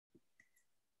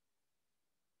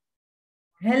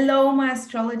Hello, my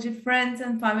astrology friends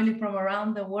and family from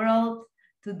around the world.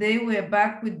 Today we are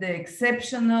back with the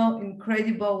exceptional,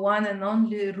 incredible one and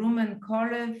only Rumen,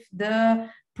 the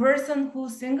person who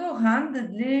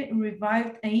single-handedly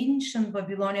revived ancient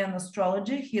Babylonian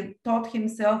astrology. He taught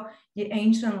himself the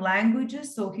ancient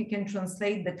languages so he can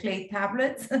translate the clay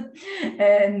tablets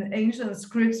and ancient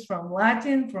scripts from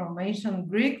Latin, from ancient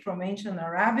Greek, from ancient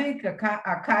Arabic,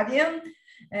 Akkadian.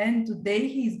 And today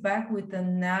he's back with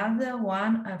another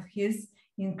one of his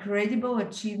incredible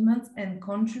achievements and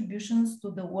contributions to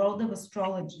the world of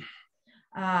astrology.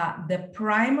 The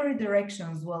primary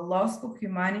directions were lost to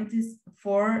humanities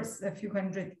for a few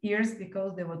hundred years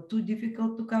because they were too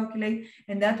difficult to calculate.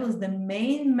 And that was the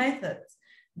main method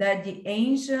that the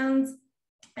ancients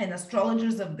and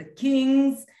astrologers of the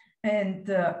kings and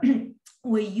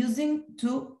were using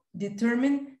to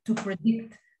determine, to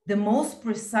predict the most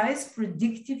precise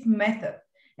predictive method.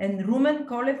 And Rumen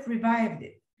revived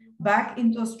it back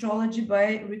into astrology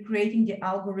by recreating the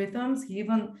algorithms. He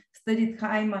even studied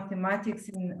high mathematics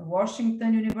in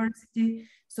Washington University,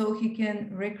 so he can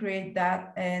recreate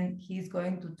that. And he's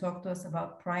going to talk to us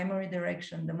about primary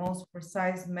direction, the most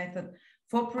precise method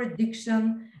for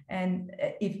prediction. And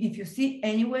if you see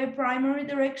anywhere primary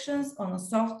directions on a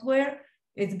software,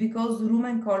 it's because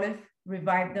Rumen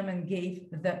revived them and gave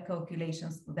the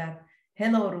calculations to that.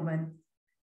 Hello, Rumen.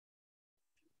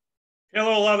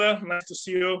 Hello, Lada. Nice to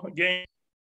see you again.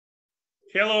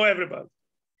 Hello, everybody.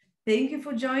 Thank you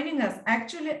for joining us.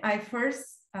 Actually, I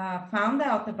first found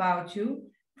out about you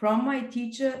from my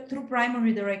teacher through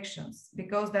primary directions,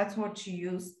 because that's what she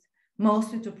used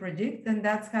mostly to predict, and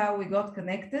that's how we got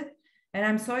connected. And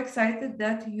I'm so excited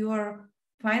that you are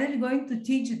finally going to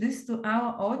teach this to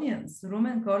our audience.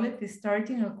 Rumen is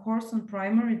starting a course on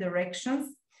primary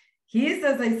directions. He is,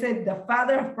 as I said, the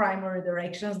father of primary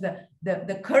directions,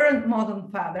 the current modern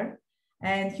father.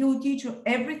 And he will teach you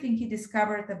everything he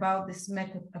discovered about this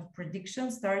method of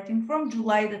prediction starting from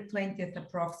July the 20th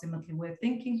approximately. We're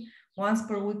thinking once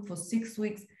per week for 6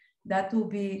 weeks. That will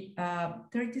be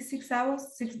 36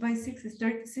 hours. 6 by 6 is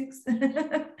 36.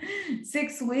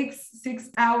 6 weeks, 6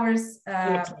 hours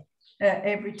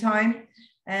every time.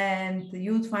 And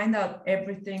you would find out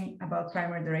everything about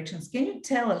primary directions. Can you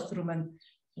tell us, Rumen,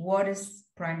 what is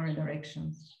primary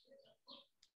directions?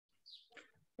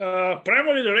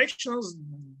 Primary directions,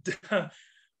 they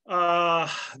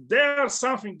are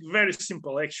something very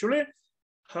simple, actually.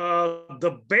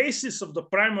 The basis of the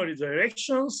primary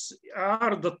directions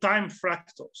are the time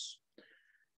fractals.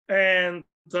 And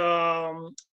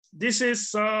this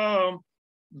is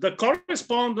the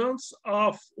correspondence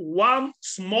of one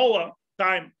smaller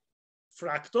time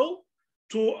fractal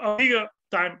to a bigger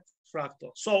time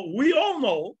fractal. So we all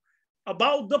know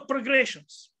about the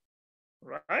progressions,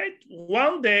 right?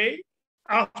 1 day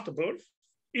after birth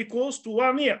equals to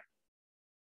 1 year.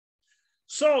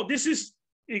 So this is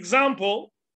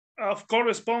example of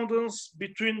correspondence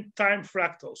between time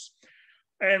fractals.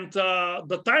 And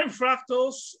the time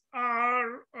fractals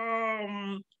are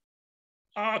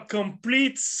a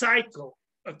complete cycle.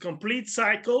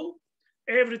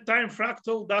 Every time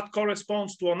fractal that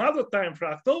corresponds to another time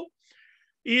fractal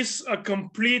is a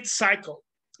complete cycle.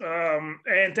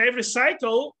 And every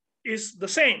cycle is the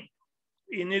same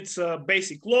in its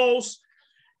basic laws,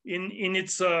 in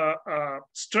its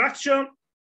structure,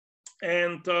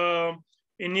 and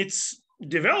in its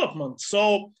development.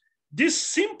 So this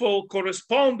simple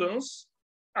correspondence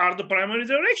are the primary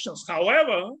directions.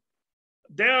 However,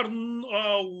 they are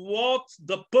what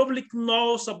the public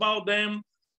knows about them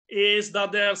is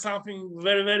that they are something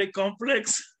very, very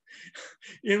complex,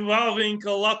 involving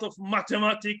a lot of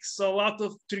mathematics, a lot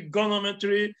of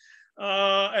trigonometry,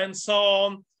 and so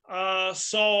on.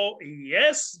 So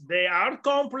yes, they are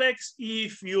complex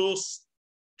if you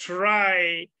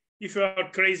are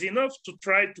crazy enough to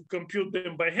try to compute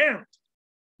them by hand,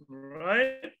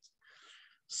 right?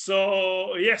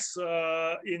 So yes,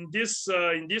 in this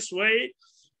way,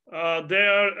 they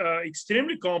are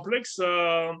extremely complex,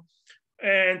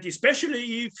 and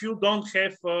especially if you don't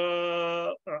have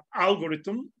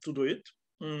algorithm to do it,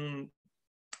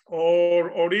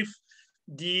 or if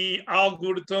the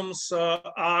algorithms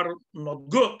are not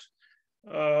good.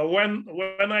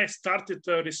 When I started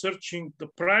researching the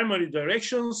primary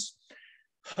directions,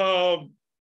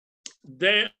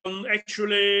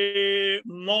 actually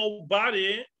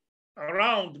nobody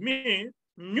around me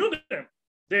knew them.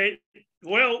 There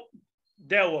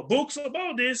were books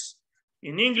about this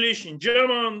in English, in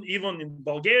German, even in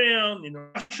Bulgarian, in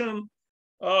Russian.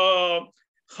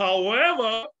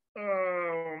 However,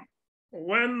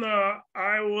 when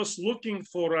I was looking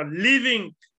for a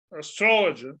living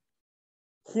astrologer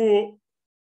who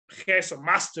has a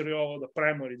mastery over the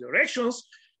primary directions,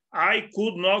 I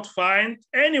could not find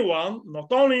anyone,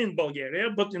 not only in Bulgaria,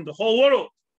 but in the whole world.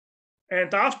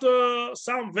 And after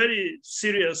some very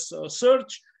serious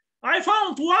search, I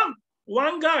found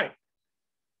one guy.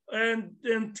 And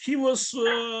he was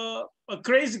a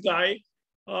crazy guy.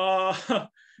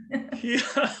 He,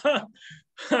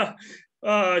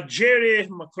 Jerry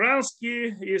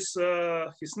McCransky is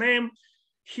his name.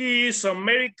 He is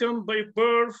American by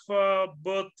birth,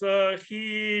 but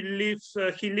he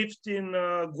lived in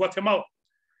Guatemala.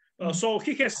 So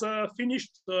he has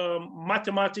finished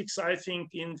mathematics, I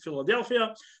think, in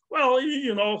Philadelphia. Well,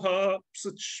 you know,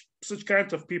 such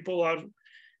kind of people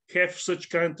have such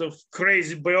kind of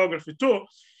crazy biography too.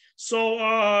 So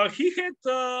he had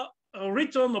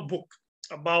written a book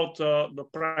about the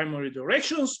primary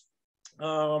directions,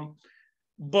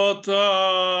 but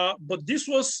this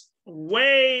was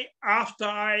way after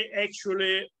I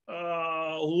actually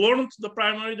learned the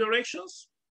primary directions.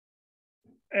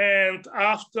 And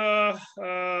after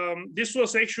this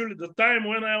was actually the time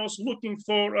when I was looking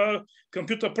for a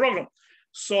computer program.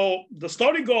 So the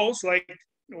story goes like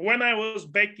when I was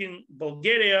back in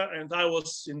Bulgaria and I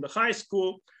was in the high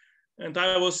school and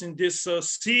I was in these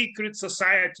secret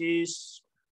societies,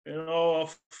 you know,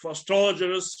 of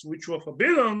astrologers, which were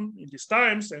forbidden in these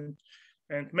times, and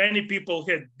many people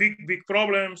had big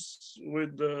problems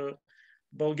with the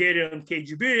Bulgarian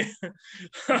KGB.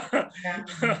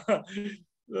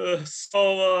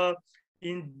 So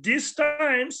in these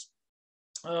times,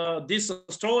 these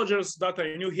astrologers that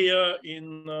I knew here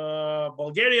in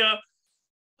Bulgaria,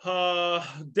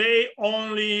 they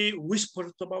only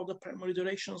whispered about the primary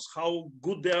directions, how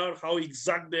good they are, how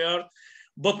exact they are,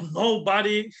 but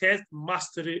nobody had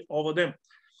mastery over them.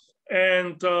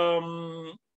 And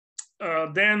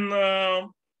then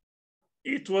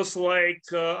it was like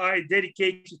I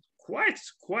dedicated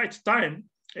quite time,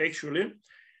 actually.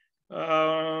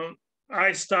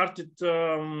 I started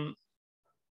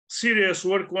serious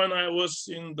work when I was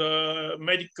in the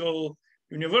medical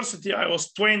university. I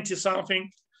was 20 something.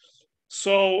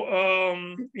 So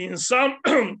in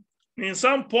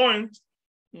some point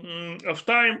of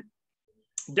time,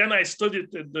 then I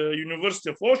studied at the University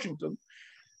of Washington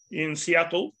in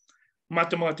Seattle,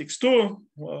 mathematics too,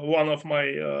 one of my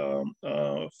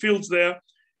fields there.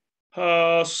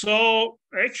 So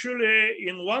actually,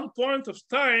 in one point of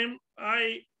time,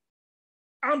 I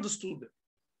understood it.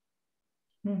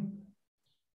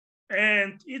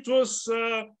 And it was,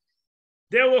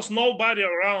 there was nobody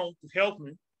around to help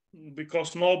me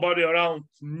because nobody around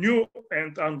knew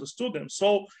and understood them.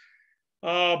 So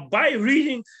by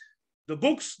reading the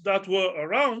books that were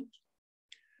around,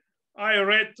 I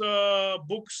read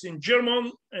books in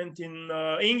German and in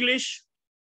English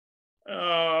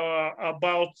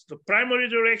about the primary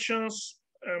directions,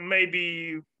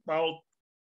 maybe about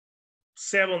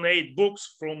 7-8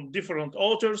 books from different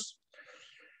authors.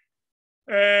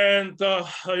 And,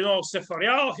 you know,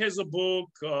 Sefarial has a book,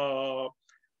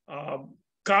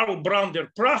 Karl Brander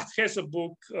Pracht has a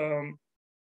book,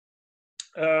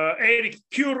 Eric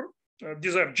Kür,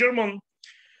 these are German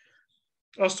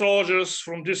astrologers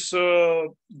from this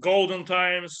golden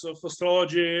times of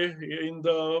astrology in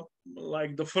the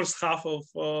first half of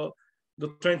the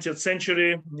 20th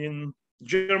century in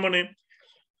Germany.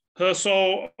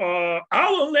 So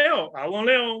Alan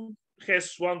Leo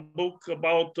has one book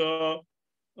about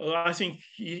I think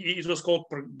it was called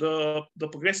the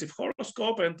Progressive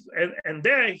Horoscope, and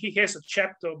there he has a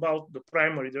chapter about the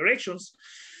primary directions.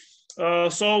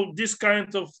 So this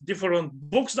kind of different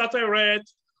books that I read,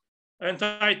 and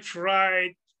I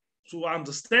tried to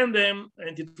understand them,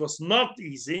 and it was not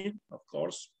easy, of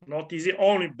course, not easy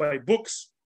only by books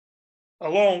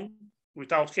alone,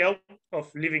 without help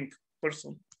of living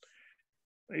person.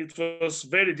 It was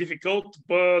very difficult,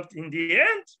 but in the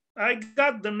end, I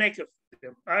got the knack of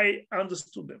them. I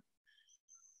understood them.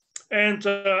 And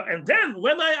then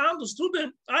when I understood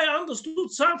them, I understood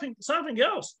something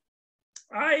else.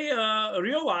 I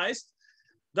realized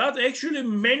that actually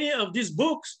many of these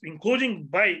books, including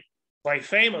by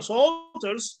famous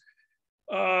authors,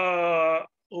 the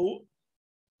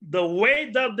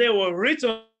way that they were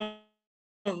written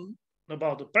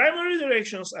about the primary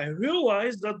directions, I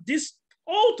realized that these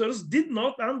authors did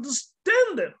not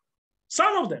understand them.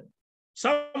 Some of them.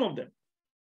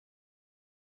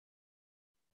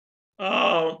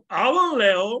 Alan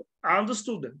Leo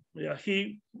understood them. Yeah,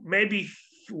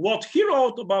 what he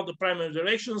wrote about the primary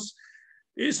directions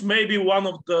is maybe one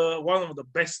of the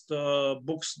best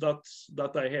books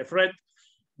that I have read.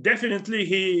 Definitely,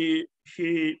 he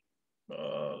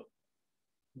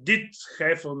did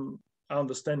have an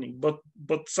understanding, but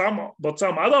some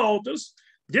other authors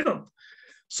didn't.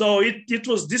 So it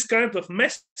was this kind of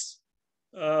mess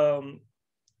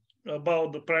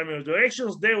about the primary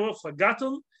directions. They were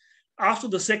forgotten. After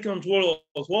the Second World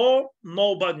War,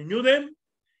 nobody knew them.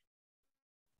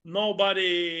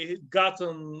 Nobody got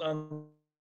an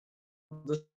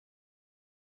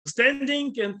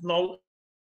understanding,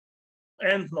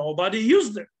 and nobody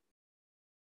used them.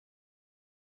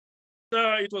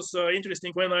 It was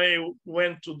interesting when I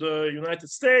went to the United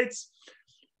States.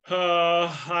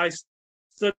 I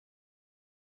studied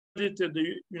at the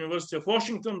University of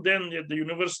Washington, then at the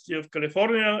University of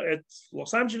California at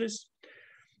Los Angeles.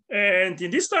 And in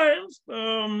these times,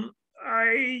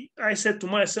 I said to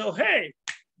myself, hey,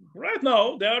 right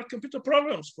now there are computer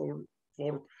programs for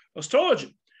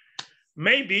astrology.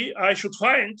 Maybe I should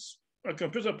find a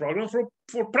computer program for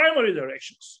primary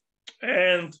directions.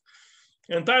 And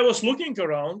I was looking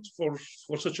around for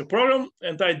such a program,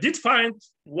 and I did find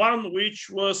one which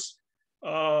was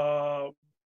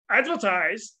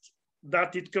advertised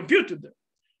that it computed them.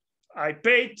 I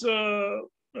paid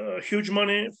huge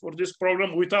money for this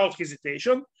program without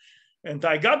hesitation, and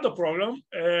I got the program,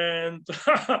 and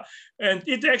and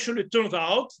it actually turned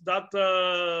out that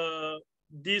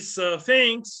these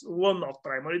things were not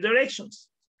primary directions.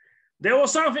 There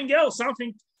was something else,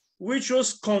 something which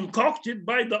was concocted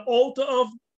by the author of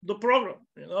the program.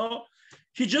 You know,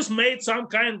 he just made some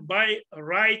kind by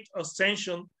right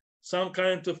ascension, some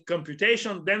kind of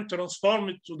computation, then transform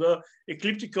it to the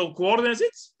ecliptical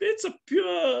coordinates. It's a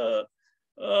pure,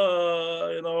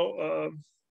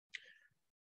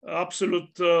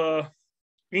 absolute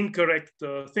incorrect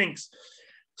things.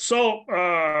 So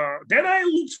then I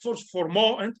looked for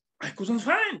more, and I couldn't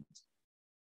find.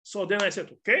 So then I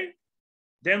said, okay,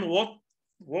 then what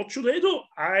should I do?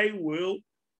 I will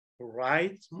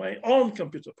write my own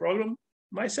computer program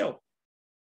myself.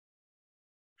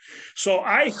 So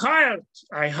I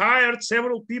hired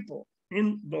several people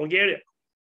in Bulgaria.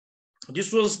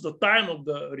 This was the time of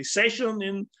the recession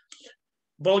in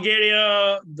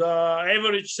Bulgaria. The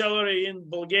average salary in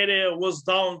Bulgaria was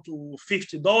down to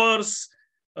 $50.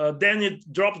 Then it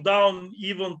dropped down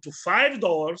even to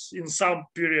 $5 in some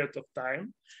period of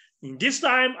time. In this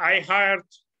time, I hired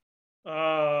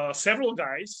several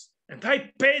guys, and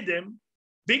I paid them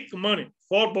big money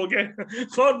for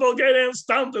Bulgarian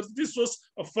standards. This was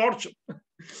a fortune.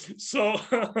 So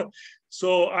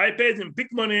I paid them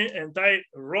big money, and I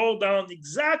wrote down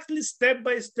exactly step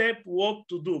by step what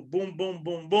to do. Boom, boom,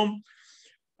 boom, boom.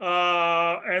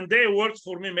 And they worked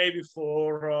for me maybe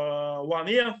for 1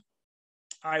 year.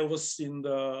 I was in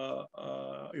the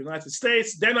United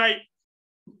States. Then I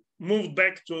moved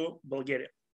back to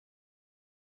Bulgaria.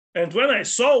 And when I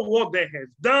saw what they had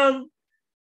done,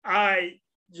 I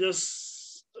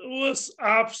just was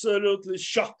absolutely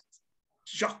shocked.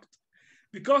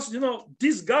 Because,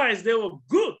 these guys, they were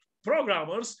good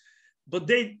programmers, but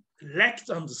they lacked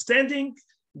understanding.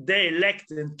 They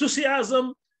lacked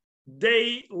enthusiasm.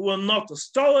 They were not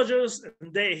astrologers,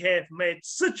 and they have made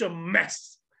such a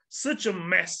mess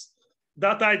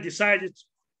that I decided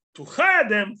to hire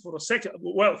them for a second.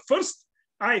 Well, first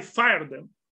I fired them.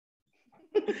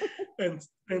 and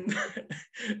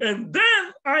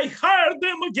then I hired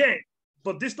them again,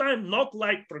 but this time not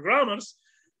like programmers,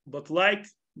 but like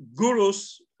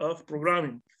gurus of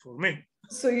programming for me.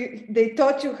 So they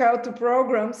taught you how to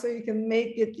program so you can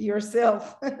make it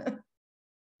yourself.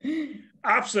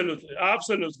 Absolutely.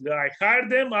 I hired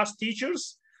them as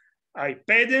teachers. I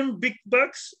paid them big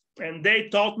bucks, and they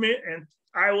taught me. And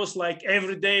I was like,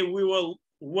 every day we were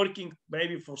working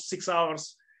maybe for 6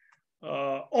 hours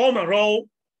on a roll,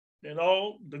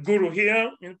 the guru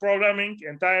here in programming,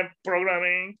 and I'm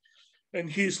programming, and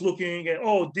he's looking at,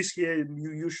 oh, this here,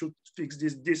 you should fix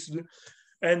this.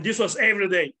 And this was every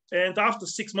day. And after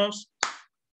 6 months,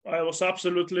 I was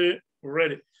absolutely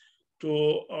ready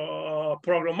to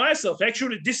program myself.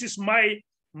 Actually, this is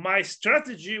my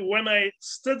strategy when I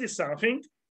study something.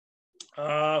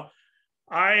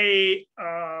 I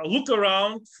look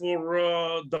around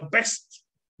for the best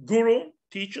guru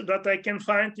teacher that I can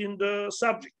find in the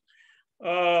subject.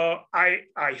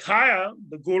 I hire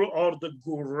the guru or the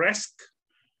guruesque.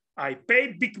 I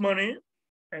pay big money,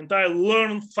 and I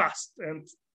learn fast and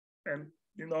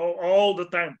all the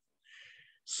time.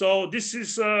 So this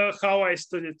is how I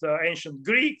studied ancient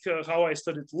Greek, how I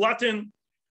studied Latin,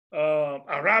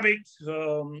 Arabic,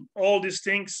 all these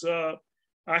things.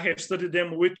 I have studied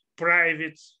them with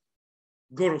private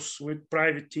gurus, with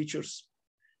private teachers.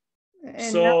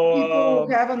 And now people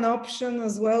have an option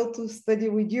as well to study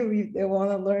with you if they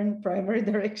want to learn primary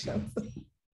directions.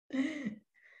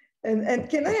 And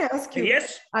can I ask you,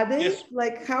 Yes. are they Yes.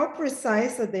 like, how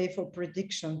precise are they for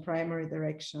prediction, primary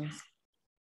directions?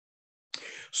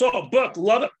 So, but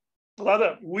Lada,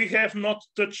 we have not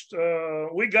touched,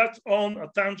 we got on a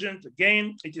tangent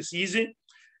again. It is easy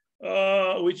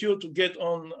with you to get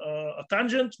on a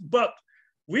tangent, but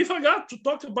we forgot to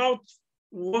talk about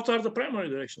what are the primary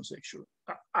directions actually.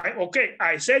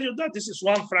 I said you that this is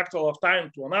one fractal of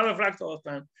time to another fractal of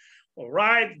time. All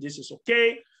right, this is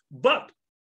okay, but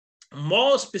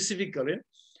more specifically,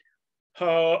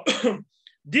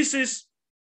 this is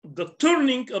the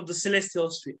turning of the celestial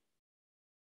sphere,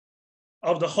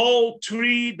 of the whole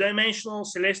three-dimensional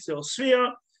celestial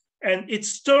sphere, and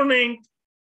its turning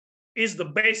is the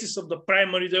basis of the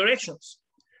primary directions.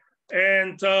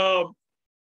 And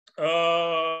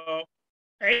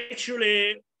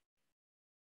actually,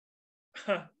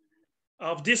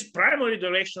 of these primary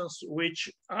directions, which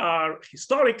are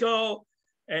historical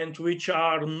and which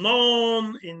are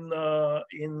known in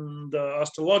the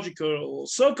astrological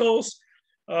circles,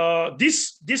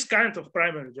 this kind of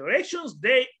primary directions,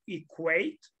 they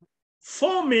equate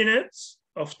 4 minutes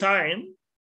of time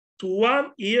to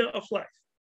 1 year of life.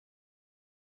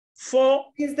 4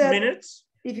 minutes.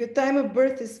 If your time of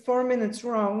birth is 4 minutes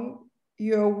wrong,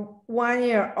 you're 1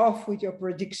 year off with your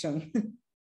prediction.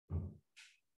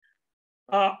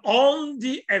 On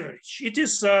the average, it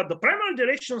is the primary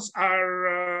directions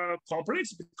are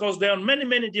complex because there are many,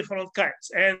 many different kinds.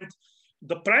 And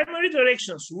the primary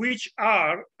directions, which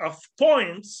are of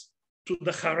points to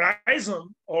the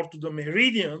horizon or to the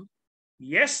meridian,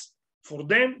 yes, for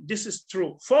them, this is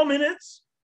true. 4 minutes,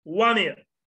 1 year.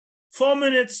 4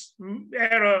 minutes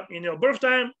error in your birth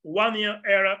time, 1 year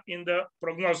error in the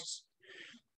prognosis.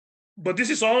 But this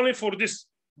is only for these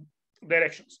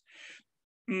directions.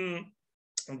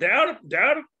 There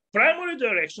are primary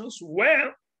directions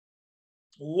where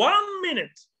 1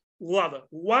 minute, Lada,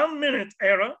 1 minute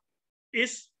error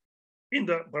is in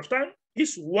the birth time,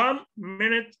 is 1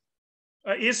 minute,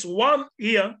 is 1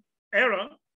 year error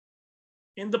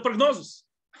in the prognosis.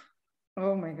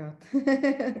 Oh my God.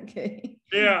 Okay.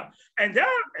 Yeah, and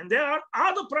there are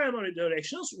other primary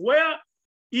directions where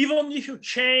even if you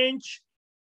change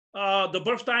the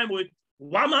birth time with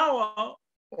 1 hour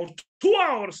or 2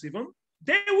 hours even,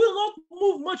 they will not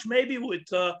move much. Maybe with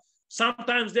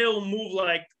sometimes they will move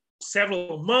like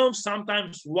several months,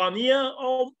 sometimes 1 year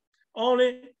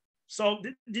only. So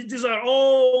these are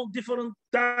all different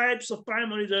types of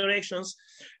primary directions,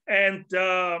 and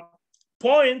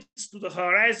points to the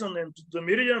horizon and to the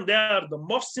meridian, they are the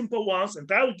most simple ones.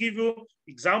 And I will give you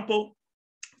example.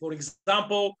 For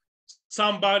example,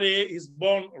 somebody is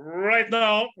born right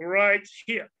now, right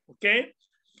here, okay?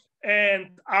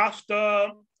 And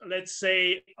after, let's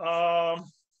say,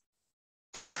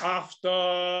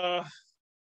 after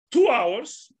 2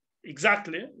 hours,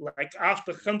 exactly, like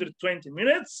after 120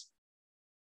 minutes,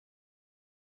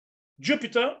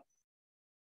 Jupiter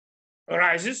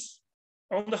rises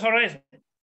on the horizon,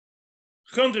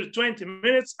 120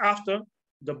 minutes after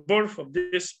the birth of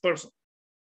this person.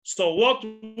 So what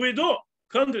we do,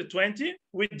 120,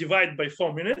 we divide by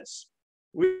 4 minutes,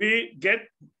 we get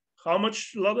how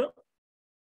much, Lada?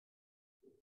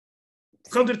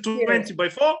 120 by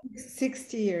 4?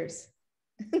 60 years.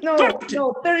 No, 30.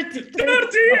 no, 30.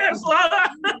 30 years, Lada.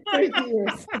 30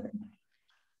 years.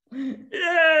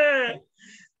 Yeah.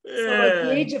 So at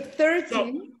the age of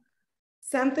 30,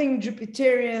 something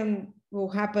Jupiterian will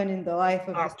happen in the life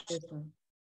of this person.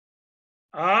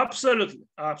 Absolutely,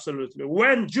 absolutely.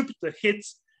 When Jupiter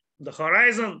hits the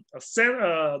horizon,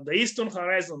 the eastern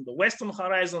horizon, the western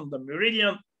horizon, the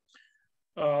meridian,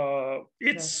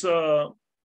 it's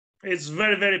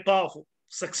very, very powerful.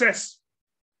 Success.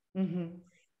 Mm-hmm.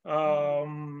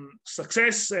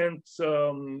 Success and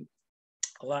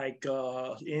like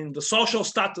in the social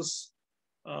status,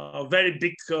 very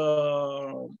big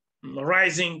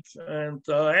rising, and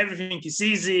everything is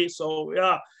easy. So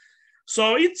yeah,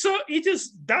 so it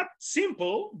is that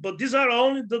simple. But these are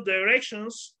only the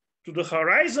directions to the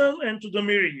horizon and to the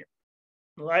meridian.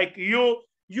 Like you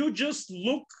just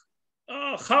look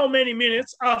how many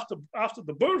minutes after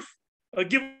the birth a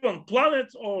given planet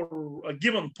or a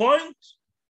given point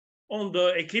on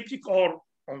the ecliptic or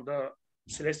on the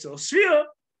celestial sphere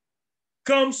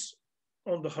comes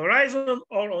on the horizon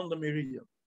or on the meridian.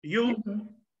 You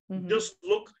just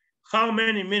look how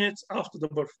many minutes after the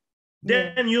birth.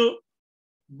 Then you,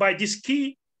 by this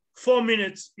key, 4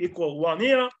 minutes equal 1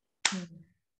 year,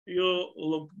 you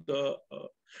look the,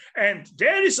 and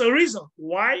there is a reason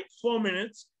why 4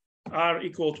 minutes are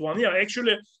equal to 1 year.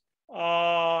 Actually,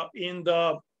 in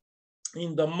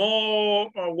the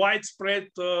more widespread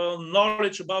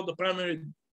knowledge about the primary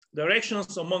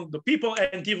directions among the people,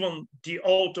 and even the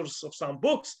authors of some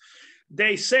books,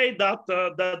 they say that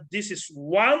that this is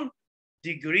 1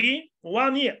 degree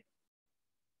 1 year.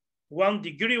 1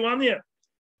 degree 1 year,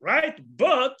 right?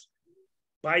 But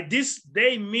by this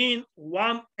they mean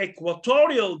 1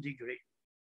 equatorial degree,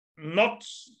 not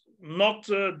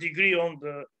degree on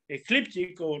the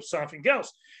ecliptic or something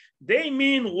else. They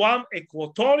mean 1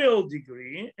 equatorial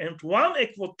degree, and 1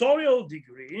 equatorial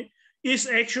degree is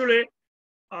actually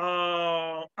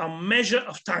a measure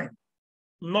of time,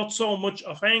 not so much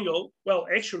of angle. Well,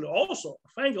 actually also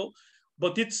of angle,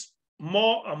 but it's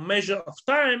more a measure of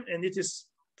time, and it is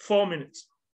 4 minutes.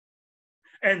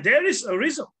 And there is a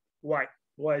reason why.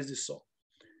 Why is this so?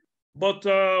 But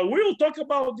we will talk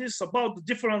about this, about the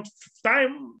different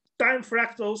time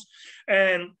fractals,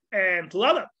 and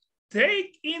Lada,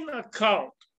 take in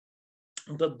account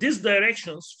that these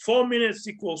directions, 4 minutes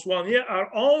equals 1 year, are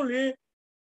only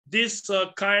this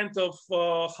kind of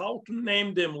how to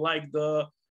name them, like the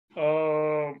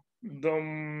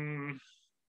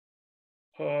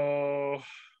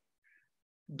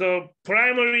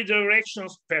primary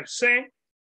directions per se,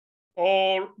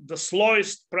 or the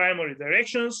slowest primary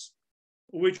directions,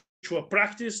 which were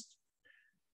practiced.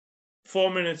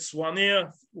 4 minutes 1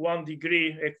 year, 1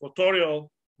 degree equatorial,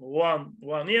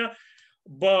 one year.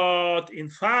 But in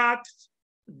fact,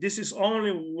 this is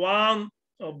only one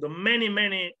of the many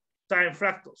time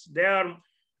fractals. There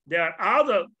are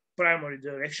other primary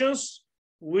directions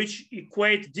which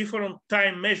equate different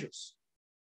time measures.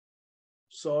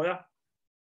 So yeah.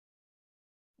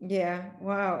 Yeah,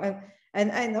 wow.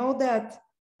 And I know that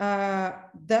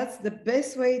that's the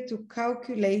best way to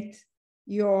calculate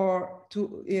your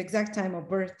exact time of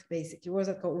birth, basically. What is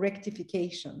it called?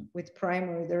 Rectification with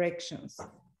primary directions.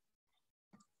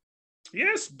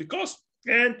 Yes, because,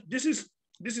 and this is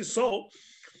so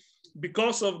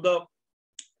because of the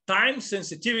time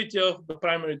sensitivity of the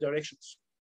primary directions.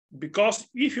 Because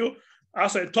if you,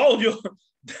 as I told you,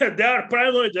 that there are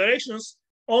primary directions,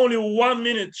 only 1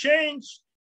 minute change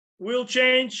will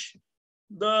change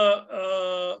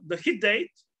the hit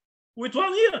date with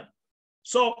 1 year.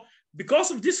 So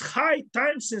because of this high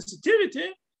time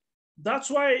sensitivity, that's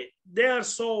why they are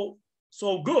so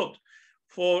good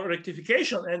for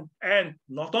rectification, and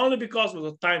not only because of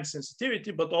the time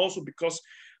sensitivity, but also because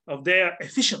of their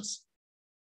efficiency.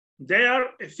 They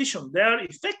are efficient, they are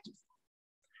effective.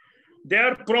 They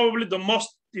are probably the most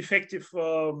effective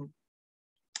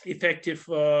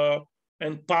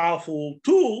and powerful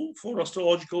tool for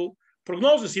astrological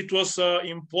prognosis. It was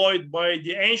employed by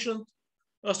the ancient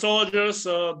astrologers.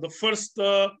 The first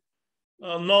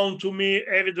known to me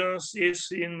evidence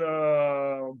is in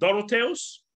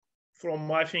Dorotheus,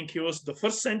 from, I think he was the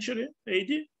 1st century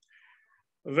AD,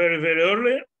 very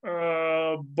early.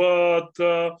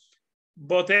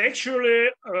 But actually,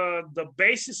 the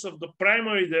basis of the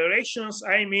primary directions,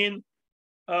 I mean,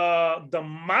 the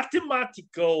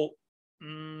mathematical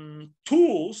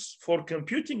tools for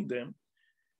computing them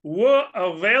were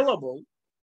available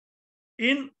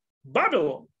in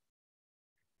Babylon,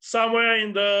 somewhere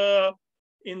in the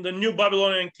New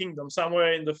Babylonian kingdom,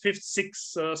 somewhere in the 5th,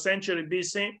 6th century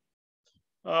BC,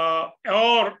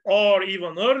 or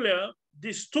even earlier.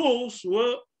 These tools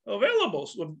were available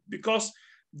because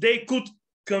they could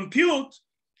compute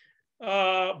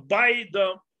by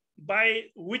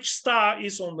which star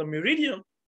is on the meridian.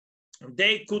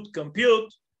 They could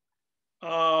compute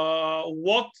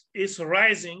what is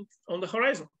rising on the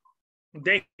horizon.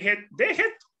 They had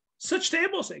such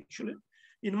tables actually.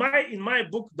 In my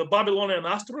book, The Babylonian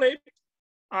Astrolabe,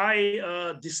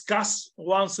 I discuss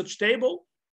one such table,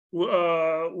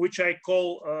 which I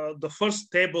call the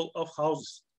first table of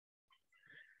houses.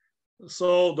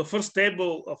 So the first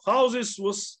table of houses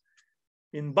was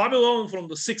in Babylon from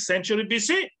the 6th century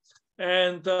BC.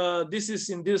 And this is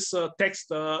in this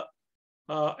text,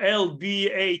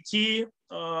 LBAT,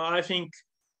 I think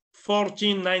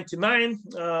 1499.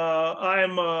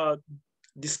 I'm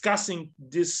discussing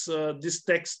this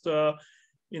text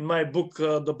in my book,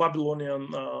 The Babylonian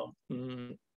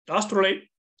Astrolabe.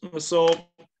 So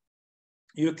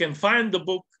you can find the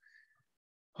book,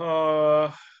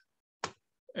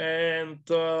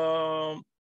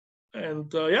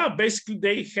 yeah, basically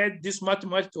they had these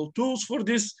mathematical tools for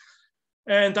this,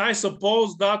 and I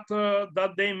suppose that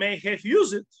that they may have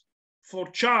used it for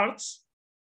charts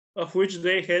of which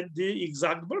they had the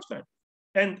exact birth time,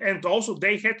 and also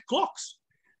they had clocks.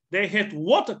 They had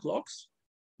water clocks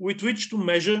with which to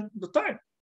measure the time.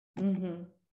 Mm-hmm.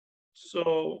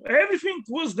 So everything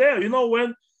was there. You know,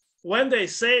 when they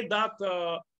say that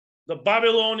the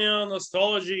Babylonian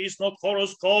astrology is not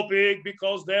horoscopic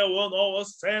because there were no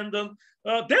ascendant.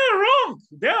 They're wrong.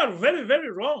 They are very, very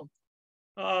wrong.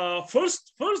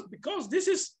 First, because this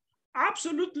is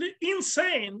absolutely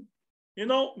insane,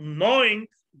 knowing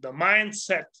the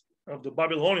mindset of the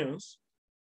Babylonians.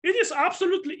 It is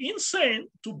absolutely insane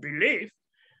to believe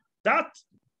that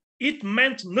it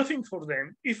meant nothing for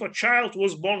them if a child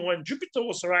was born when Jupiter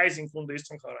was rising on the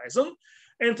eastern horizon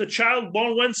and a child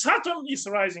born when Saturn is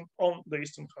rising on the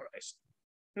eastern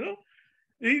horizon.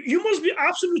 You must be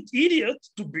absolute idiot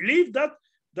to believe that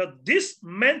this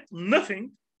meant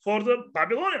nothing for the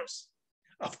Babylonians.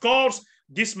 Of course,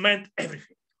 this meant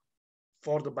everything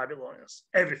for the Babylonians,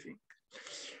 everything.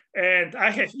 And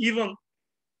I have even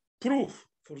proof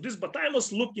for this, but I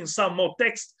must look in some more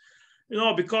text,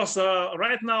 because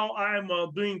right now I'm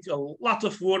doing a lot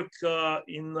of work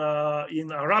in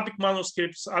Arabic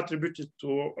manuscripts attributed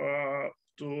to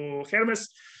Hermes.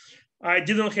 I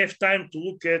didn't have time to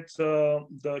look at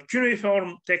the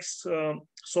cuneiform text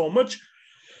so much.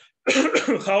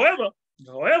 However,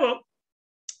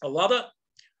 Lada,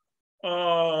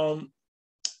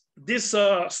 this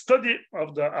study of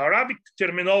the Arabic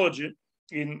terminology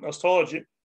in astrology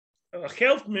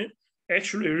helped me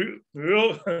actually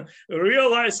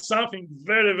realize something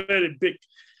very, very big.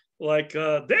 Like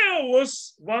there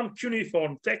was one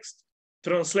cuneiform text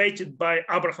translated by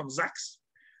Abraham Sachs.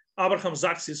 Abraham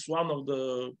Sachs is one of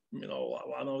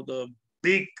the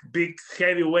big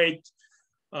heavyweight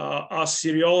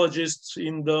Assyriologists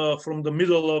from the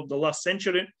middle of the last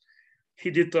century.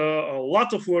 He did a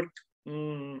lot of work.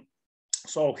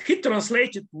 So he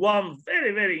translated one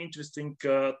very, very interesting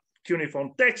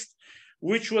cuneiform text,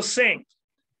 which was saying,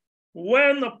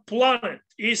 when a planet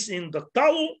is in the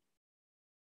Talu,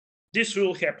 this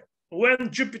will happen. When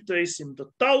Jupiter is in the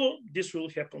Talu, this will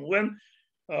happen. When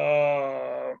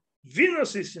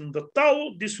Venus is in the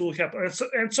Talu, this will happen,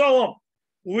 and so on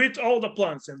with all the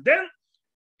planets. And then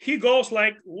he goes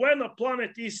like, when a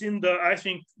planet is in the, I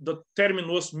think the term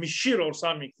was Mishir or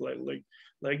something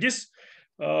like this,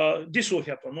 this will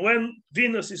happen. When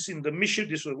Venus is in the Mishir,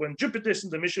 this will. When Jupiter is in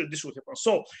the Mishir, this will happen.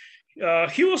 So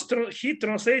he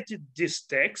translated this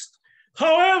text.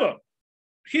 However,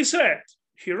 he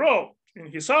wrote in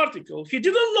his article, he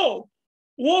didn't know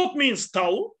what means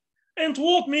Talu and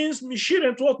what means Mishir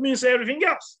and what means everything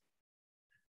else.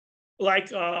 Like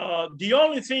the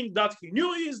only thing that he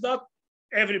knew is that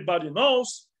everybody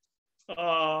knows,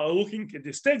 looking at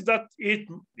this text, that it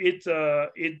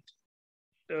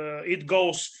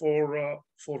goes for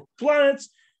planets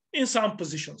in some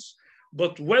positions.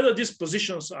 But whether these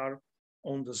positions are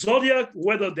on the zodiac,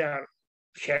 whether they are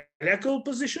helical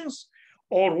positions,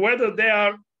 or whether they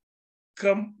are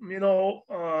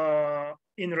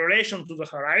in relation to the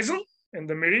horizon and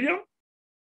the meridian,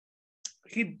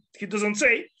 he doesn't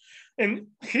say, and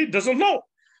he doesn't know.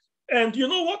 And you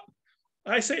know what?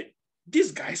 I say,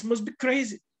 these guys must be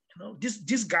crazy.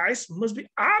 These guys must be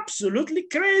absolutely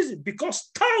crazy, because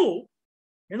Talu,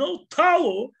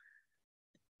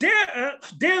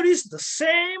 there is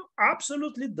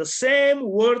absolutely the same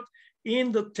word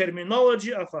in the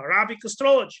terminology of Arabic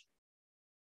astrology.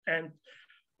 And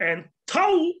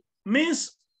Talu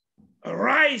means a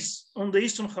rise on the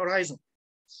eastern horizon.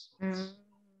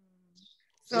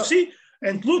 So, you see,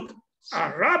 and look,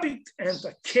 Arabic and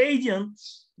Akkadian,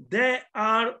 they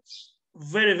are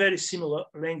very, very similar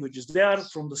languages. They are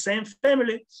from the same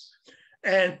family.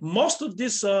 And most of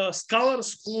these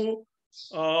scholars who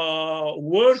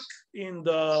work in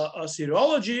the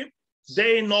Assyriology,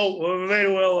 they know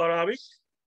very well Arabic.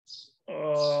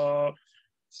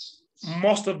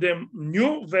 Most of them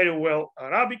knew very well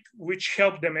Arabic, which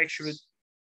helped them actually,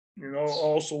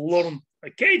 also learn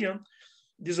Akkadian.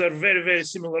 These are very, very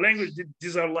similar languages.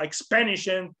 These are like Spanish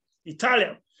and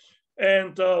Italian.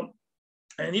 And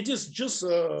it is just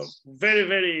very,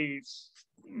 very,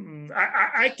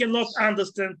 I cannot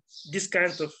understand this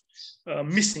kind of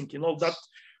missing, that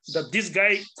this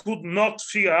guy could not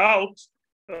figure out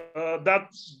that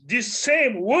this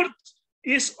same word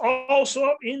is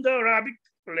also in the Arabic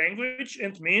language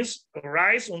and means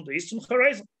rise on the eastern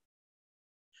horizon.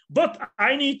 But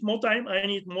I need more time. I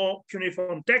need more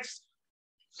cuneiform text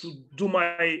to do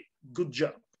my good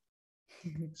job.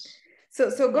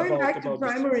 So going back to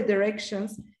primary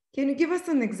directions, can you give us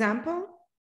an example?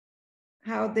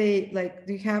 How they, like,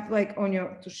 do you have like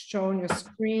to show on your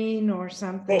screen or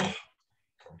something? Oh.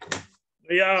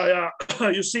 Yeah.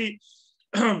 You see,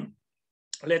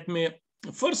 let me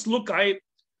first look. I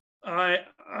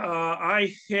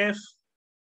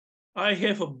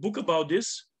have a book about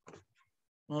this.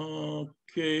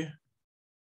 Okay.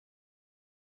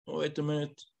 Wait a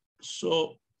minute.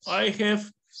 So I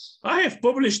have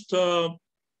published a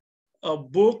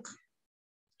book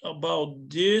about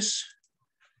this.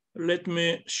 Let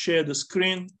me share the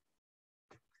screen.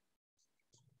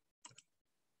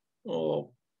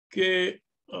 Okay.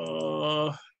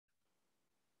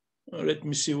 Let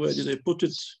me see, where did I put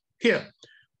it? Here.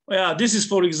 Yeah, this is,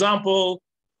 for example,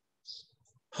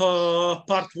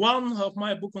 part 1 of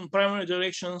my book on primary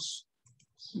directions.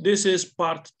 This is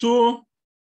part 2.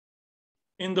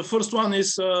 In the first one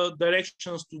is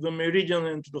directions to the meridian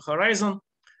and to the horizon.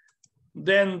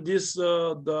 Then this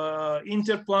the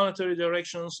interplanetary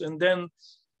directions, and then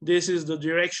this is the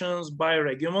directions by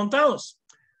Regiomontanus.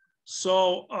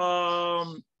 So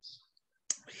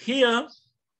here,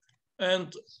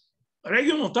 and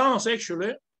Regiomontanus,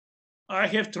 actually, I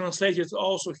have translated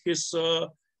also his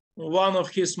one of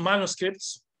his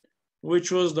manuscripts, which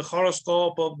was the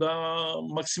horoscope of the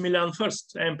Maximilian I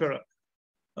Emperor.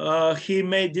 He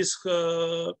made this.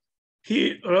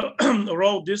 He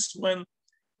wrote this when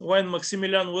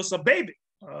Maximilian was a baby.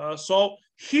 So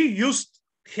he used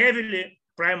heavily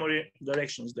primary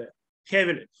directions there,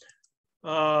 heavily.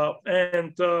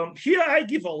 And here I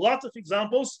give a lot of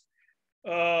examples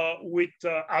with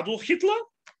Adolf Hitler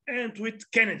and with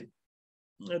Kennedy.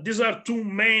 These are two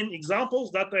main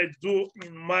examples that I do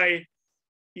in my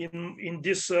in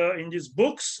these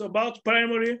books about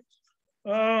primary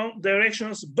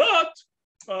directions. But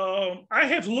I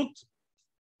have looked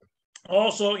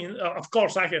also in, of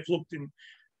course, I have looked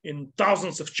in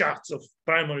thousands of charts of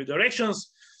primary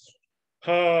directions.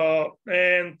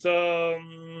 And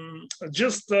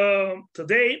just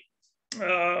today,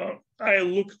 I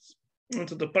looked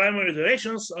into the primary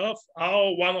directions of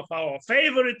one of our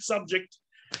favorite subjects,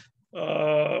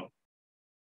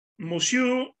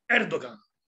 Monsieur Erdogan,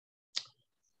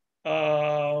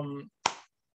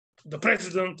 the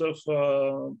president of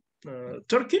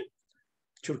Turkey.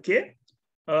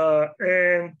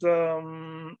 And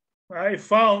I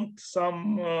found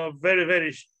some very,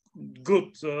 very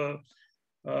good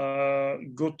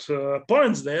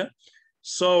points there.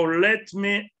 So let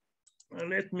me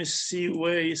see,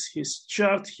 where is his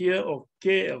chart here.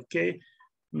 Okay.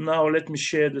 Now let me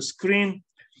share the screen.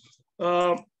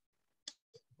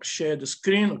 Share the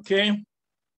screen. Okay.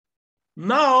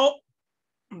 Now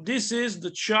this is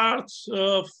the chart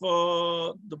of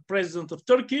the president of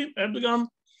Turkey, Erdogan.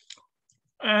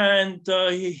 And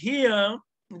here,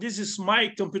 this is my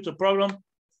computer program,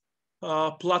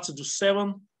 Placido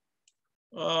 7.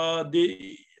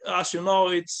 As you know,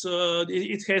 it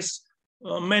has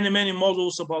many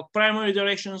modules about primary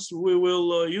directions. We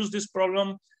will use this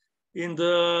program in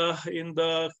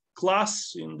the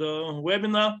class, in the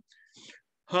webinar.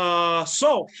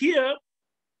 So here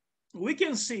we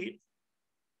can see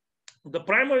the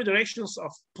primary directions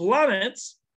of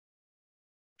planets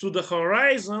to the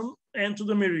horizon and to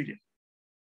the meridian.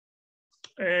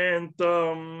 And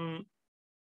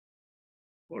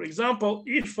for example,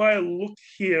 if I look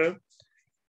here,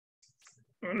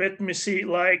 let me see,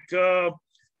 like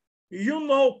you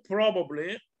know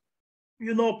probably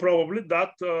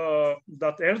that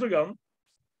that Erdogan,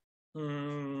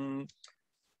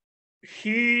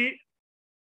 he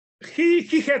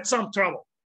had some trouble.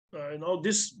 You know,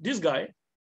 this guy.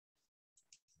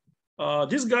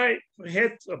 This guy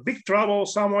had a big trouble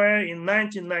somewhere in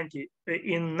 1990.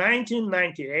 In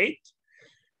 1998,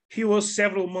 he was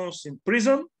several months in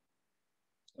prison.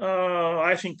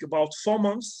 I think about 4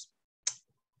 months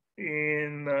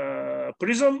in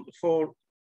prison for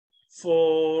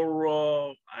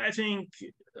I think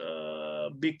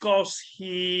because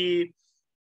he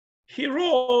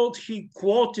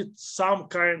quoted some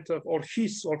kind of, or he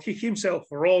himself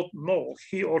wrote,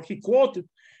 he quoted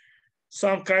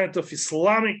some kind of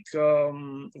Islamic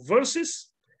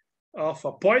verses of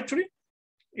a poetry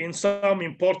in some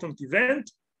important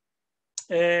event,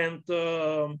 and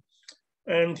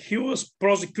he was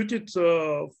prosecuted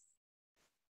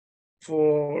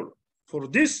for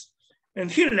this, and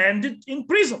he landed in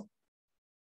prison,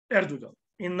 Erdogan,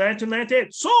 in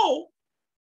 1998. So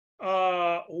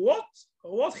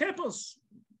what happens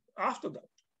after that?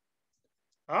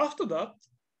 After that,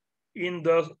 in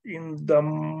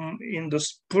the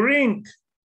spring,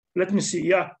 let me see,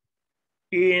 yeah,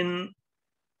 in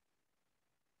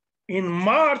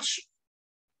March,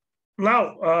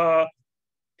 now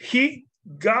he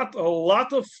got a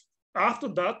lot of, after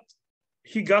that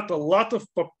he got a lot of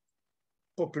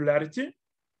popularity,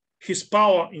 his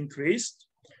power increased,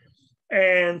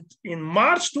 and in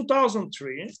March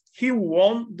 2003 he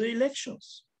won the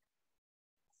elections.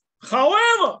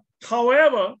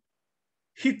 However,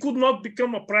 he could not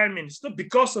become a prime minister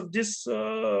because of this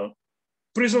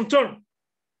prison term.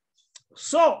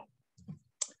 So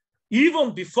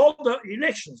even before the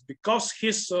elections, because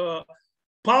his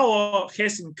power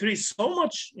has increased so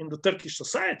much in the Turkish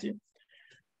society,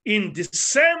 in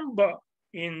December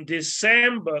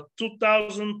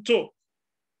 2002,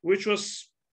 which was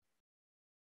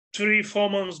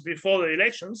 3-4 months before the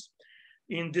elections,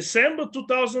 in December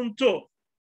 2002,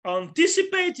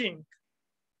 anticipating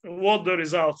what the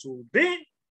results would be,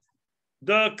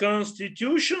 the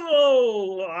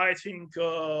constitutional, I think,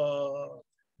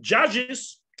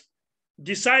 judges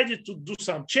decided to do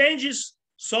some changes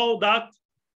so that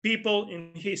people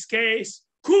in his case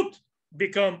could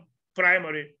become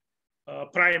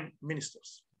prime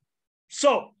ministers.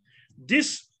 So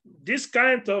this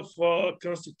kind of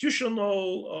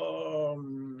constitutional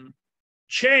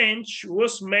change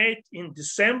was made in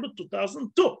December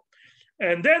 2002.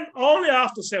 And then only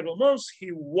after several months,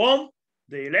 he won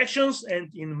the elections. And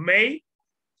in May,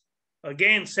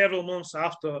 again, several months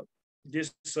after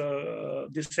this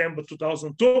December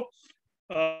 2002,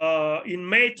 in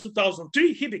May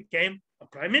 2003, he became a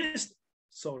prime minister.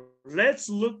 So let's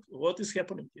look what is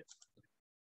happening here.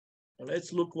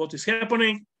 Let's look what is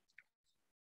happening.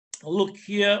 Look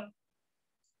here.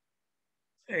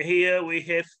 Here we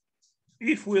have,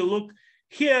 if we look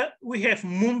here, we have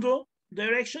Mundo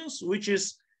directions, which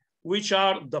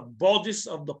are the bodies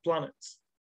of the planets,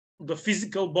 the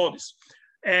physical bodies.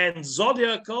 And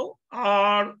zodiacal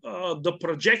are the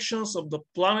projections of the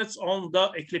planets on the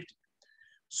ecliptic.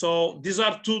 So these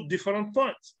are two different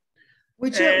points.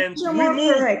 Which are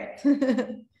more correct?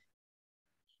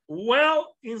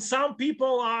 Well, in some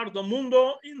people are the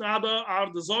Mundo, in other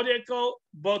are the zodiacal,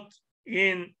 but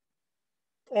in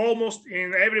almost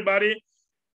in everybody,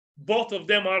 both of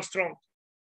them are strong.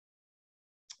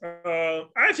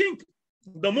 I think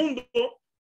the Mundo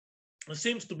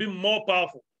seems to be more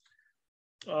powerful.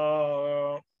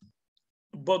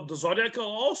 But the zodiacal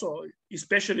also,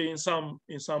 especially in some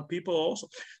people also.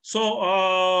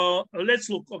 So let's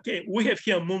look. Okay, we have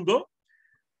here Mundo.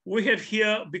 We have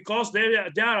here, because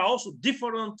there are also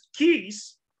different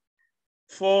keys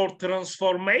for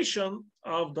transformation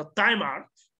of the time arc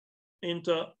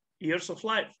into years of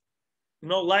life. You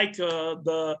know, like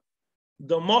the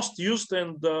most used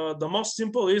and the most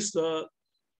simple is the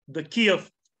key of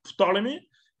Ptolemy.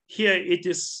 Here it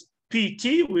is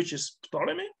PT, which is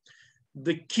Ptolemy.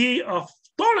 The key of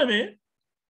Ptolemy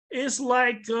is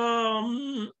like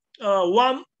 1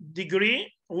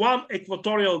 degree, 1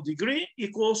 equatorial degree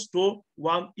equals to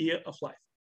 1 year of life.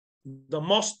 The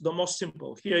most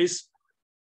simple. Here is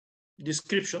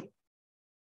description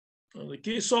of the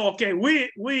key. So okay,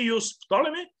 we use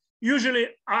Ptolemy. Usually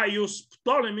I use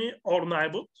Ptolemy or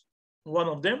Nibud, one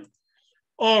of them,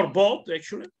 or both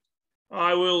actually.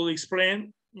 I will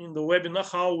explain in the webinar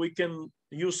how we can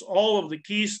use all of the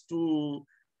keys to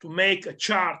make a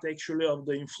chart actually of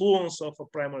the influence of a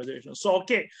primary direction. So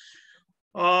okay,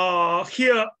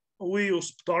 here we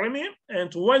use Ptolemy,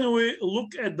 and when we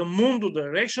look at the Mundo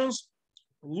directions,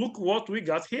 look what we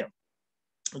got here.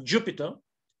 Jupiter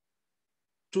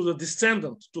to the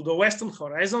descendant, to the western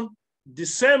horizon,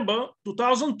 December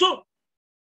 2002.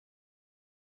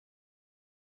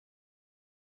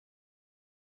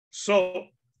 So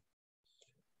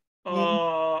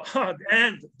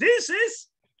and this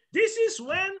is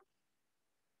when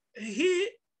he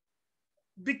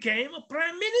became a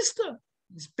prime minister,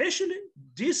 especially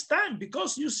this time,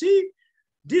 because you see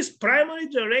these primary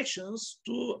directions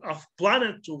to a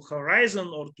planet, to horizon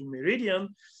or to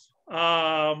meridian,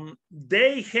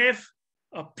 they have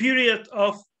a period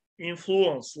of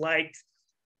influence, like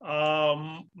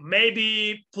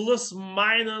maybe plus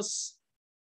minus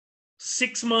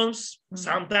 6 months,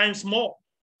 sometimes more.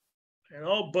 You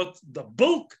know, but the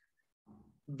bulk,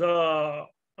 the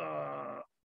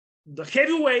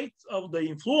heavyweight of the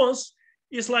influence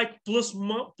is like plus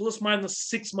minus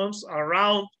 6 months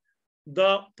around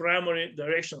the primary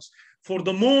directions. For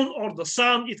the moon or the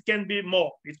sun, it can be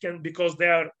more. It can, because they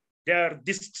are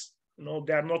disks. You know,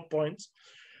 they are not points.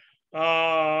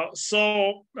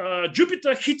 So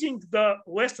Jupiter hitting the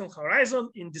western horizon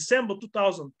in December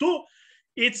 2002.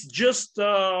 It's just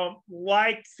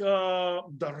like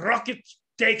the rocket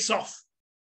takes off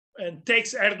and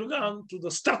takes Erdogan to the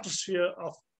stratosphere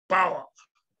of power.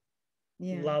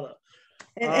 Yeah. Lada.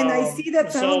 And I see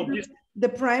that some of the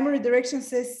primary direction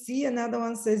says C, another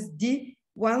one says D.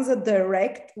 Ones are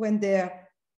direct when they're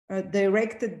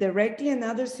directed directly, and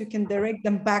others you can direct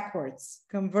them backwards,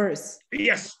 converse.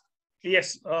 Yes.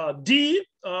 D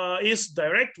is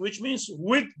direct, which means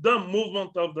with the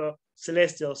movement of the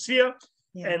celestial sphere.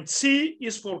 Yeah. And C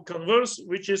is for converse,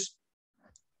 which is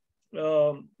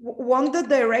Won't the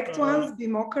direct ones be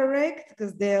more correct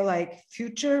because they're like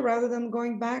future rather than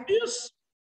going back? Yes.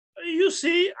 You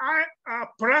see, I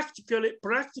practically,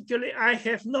 I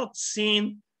have not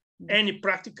seen any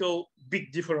practical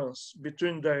big difference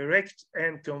between direct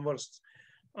and conversed.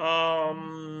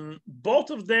 Both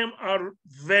of them are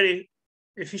very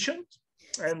efficient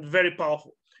and very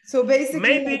powerful. So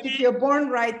basically, like if you're born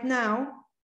right now,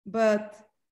 but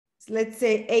let's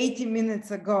say 80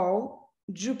 minutes ago,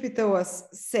 Jupiter was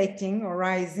setting or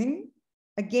rising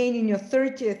again in your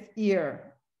 30th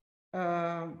year.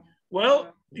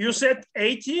 Well, you said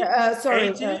 80,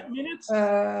 80 minutes?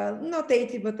 Not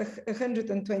 80, but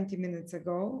 120 minutes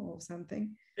ago or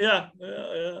something. Yeah,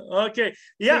 okay.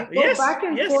 Yeah, so yes. Back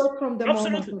and forth from the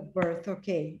absolutely. moment of birth.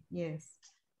 Okay, yes.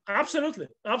 Absolutely,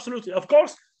 absolutely. Of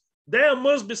course, there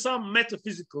must be some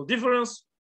metaphysical difference.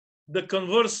 The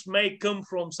converse may come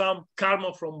from some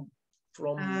karma from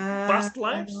past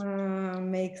lives.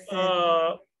 Makes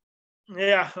sense.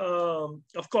 Yeah,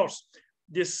 of course,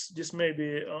 this may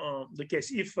be the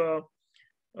case. If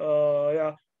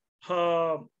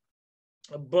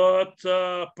but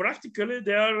practically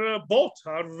they are both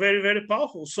are very, very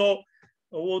powerful. So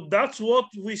that's what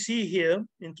we see here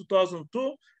in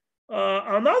 2002.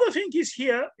 Another thing is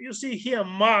here, you see here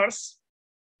Mars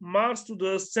to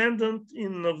the Ascendant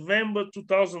in November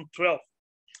 2012.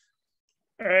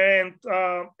 And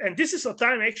this is a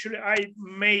time actually I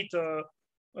made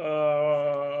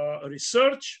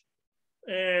research,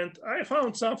 and I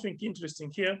found something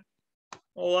interesting here.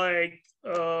 Like,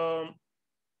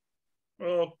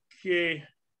 okay,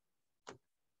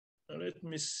 let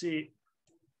me see.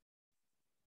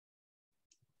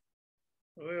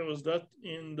 Where was that?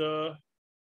 In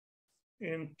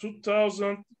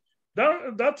 2000,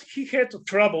 that he had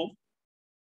trouble.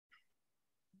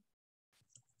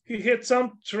 He had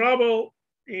some trouble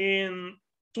in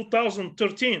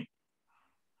 2013.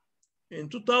 In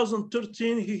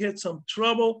 2013, he had some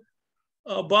trouble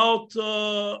about,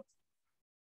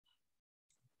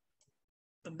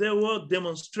 there were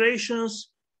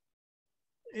demonstrations.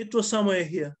 It was somewhere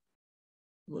here,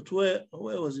 but where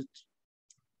was it?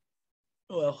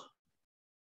 Well,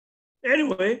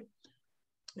 anyway,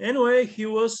 he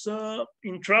was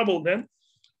in trouble then.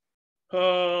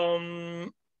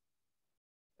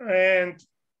 And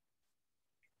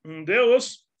there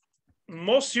was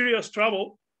more serious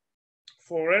trouble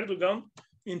for Erdogan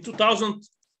in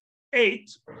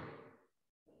 2008.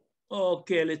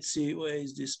 Okay, let's see, where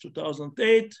is this?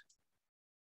 2008.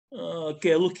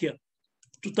 Okay, look here.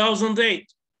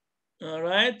 2008, all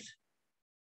right.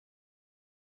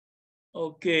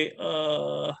 Okay,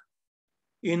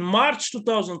 in March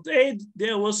 2008,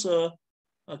 there was a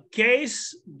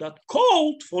case that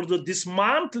called for the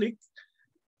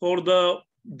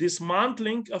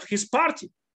dismantling of his party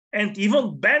and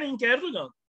even banning Erdogan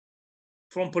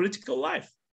from political life.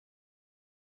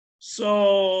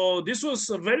 So this was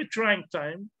a very trying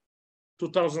time,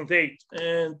 2008.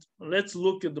 And let's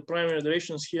look at the primary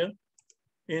directions here.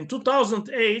 In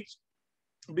 2008,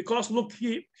 because look,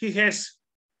 he has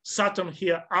Saturn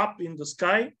here up in the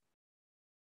sky,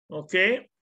 okay,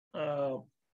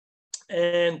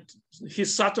 and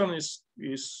his Saturn is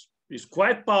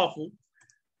quite powerful.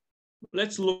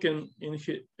 Let's look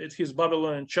at his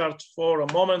Babylonian chart for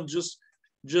a moment,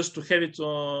 just to have it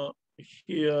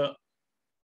here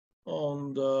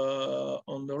on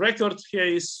the record.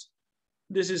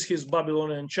 This is his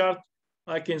Babylonian chart.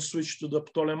 I can switch to the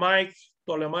Ptolemaic,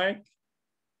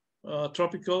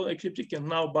 tropical ecliptic, and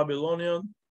now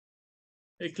Babylonian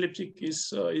ecliptic is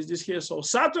this here. So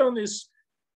Saturn is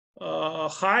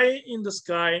high in the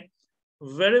sky,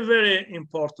 very, very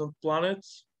important planet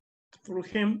for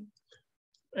him.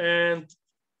 And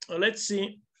let's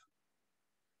see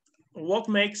what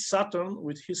makes Saturn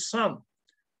with his Sun.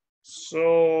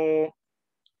 So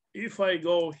if I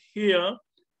go here,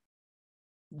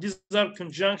 these are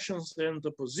conjunctions and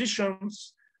the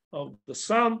positions of the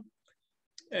Sun.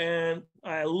 And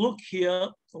I look here,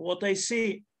 what I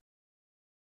see.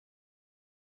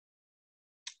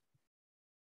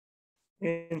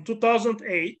 In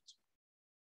 2008,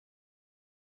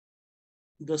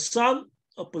 the Sun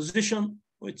opposition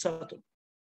with Saturn.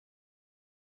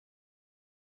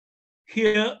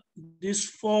 Here, this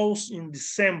falls in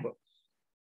December.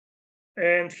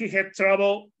 And he had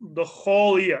trouble the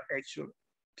whole year, actually,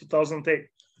 2008.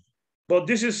 But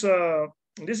this is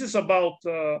about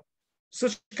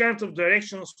such kind of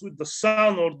directions with the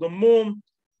Sun or the Moon.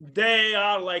 They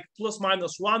are like plus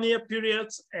minus 1 year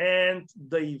periods, and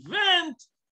the event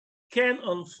can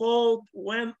unfold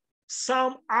when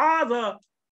some other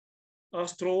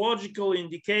astrological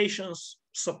indications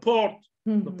support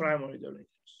the primary directions.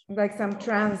 Like some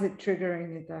transit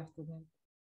triggering it after that.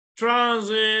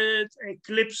 Transit,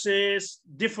 eclipses,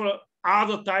 different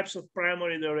other types of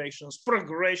primary directions,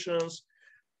 progressions,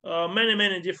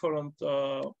 many different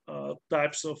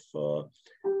types of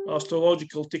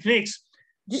astrological techniques.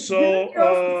 Didn't you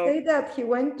also say that he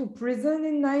went to prison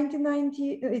in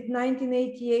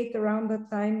 1988, around that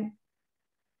time?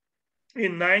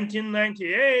 In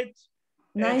 1998,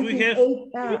 and we have,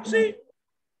 see,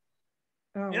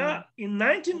 yeah, in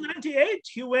 1998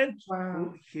 he went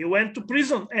to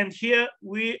prison, and here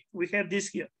we have this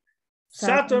here,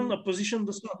 Saturn opposition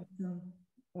the Sun.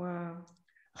 Wow.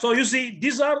 So you see,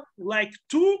 these are like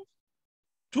two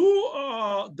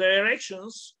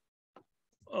directions,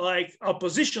 like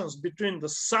oppositions between the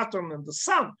Saturn and the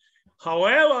Sun.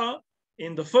 However,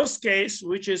 in the first case,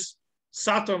 which is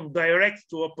Saturn direct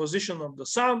to opposition of the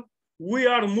Sun, we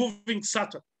are moving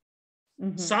Saturn.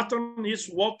 Saturn is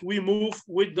what we move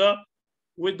with the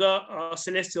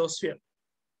celestial sphere.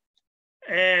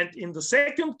 And in the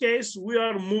second case, we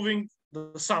are moving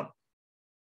the Sun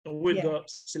with the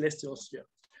celestial sphere.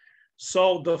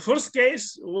 So the first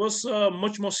case was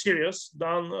much more serious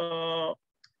than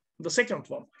the second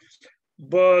one.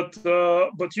 But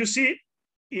you see,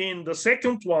 in the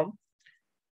second one,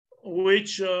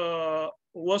 which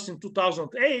was in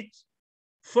 2008,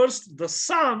 first the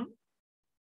Sun,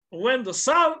 when the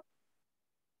Sun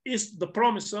is the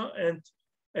promiser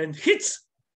and hits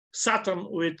Saturn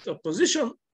with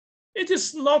opposition, it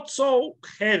is not so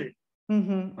heavy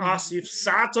as if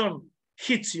Saturn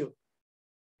hits you.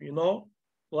 You know,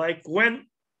 like when,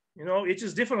 you know, it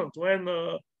is different when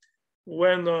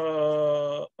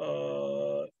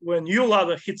you,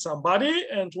 Lada, hit somebody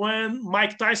and when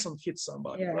Mike Tyson hits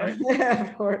somebody, right? Yeah,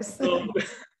 of course. So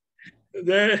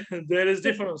there is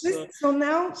difference. So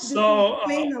now this is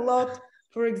explain a lot.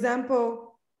 For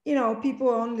example, you know, people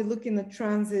are only looking at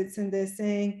transits and they're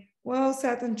saying, well,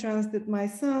 Saturn transited my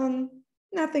Sun,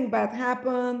 nothing bad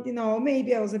happened. You know,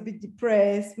 maybe I was a bit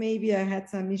depressed, maybe I had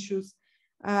some issues.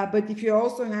 But if you're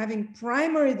also having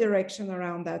primary direction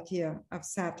around that year of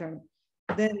Saturn,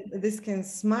 then this can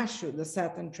smash you, the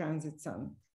Saturn transit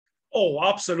Sun. Oh,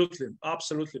 absolutely,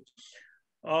 absolutely.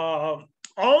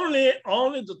 Only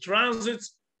the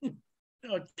transits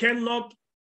cannot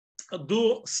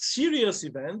do serious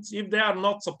events if they are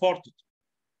not supported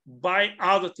by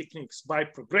other techniques, by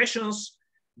progressions,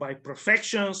 by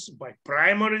perfections, by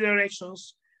primary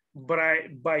directions,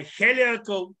 by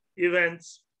helical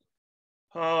events.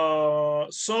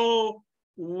 So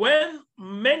when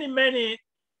many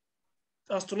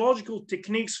astrological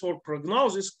techniques for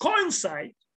prognosis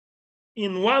coincide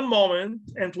in one moment,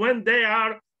 and when they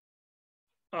are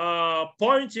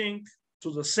pointing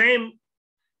to the same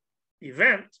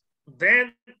event,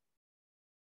 then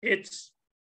it's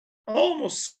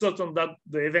almost certain that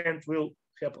the event will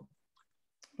happen.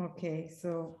 Okay,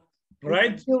 so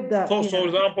right. That, for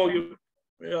example, you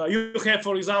have,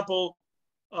 for example,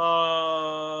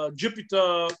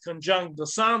 Jupiter conjunct the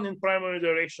Sun in primary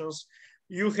directions.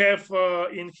 You have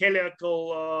in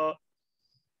helical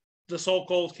the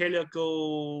so-called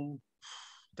helical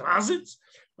transits.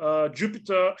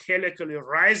 Jupiter helically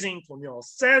rising from your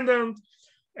ascendant,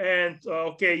 and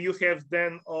okay, you have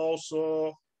then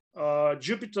also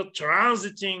Jupiter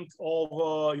transiting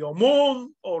over your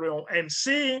moon or your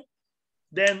MC.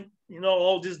 Then, you know,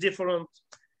 all these different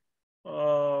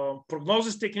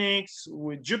prognosis techniques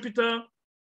with Jupiter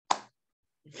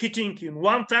hitting in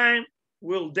one time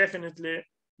will definitely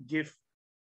give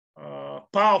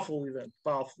powerful event.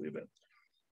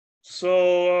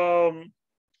 So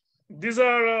these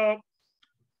are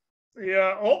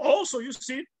also, you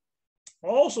see,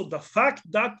 also the fact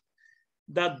that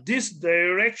this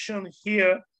direction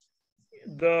here,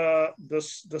 the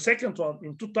second one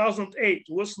in 2008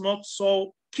 was not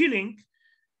so killing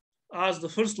as the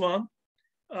first one,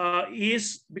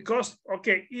 is because,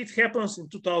 okay, it happens in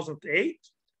 2008,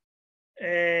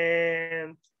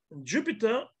 and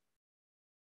Jupiter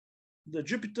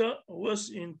was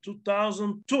in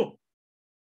 2002,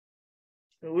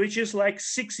 which is like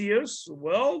 6 years.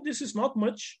 Well, this is not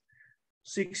much.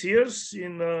 6 years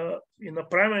in a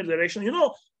primary direction. You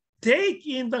know, take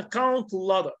in account,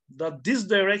 Lada, that this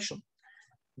direction,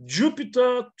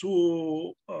 Jupiter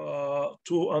to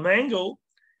an angle,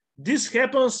 this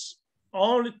happens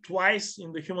only twice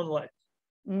in the human life,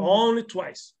 only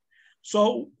twice.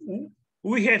 So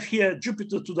we have here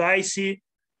Jupiter to the IC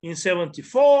in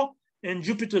 74 and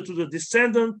Jupiter to the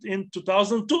descendant in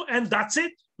 2002, and that's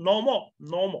it. No more.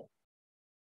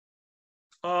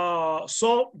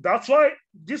 So that's why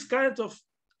this kind of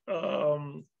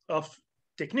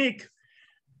technique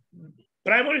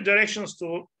primary directions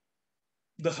to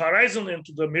the horizon and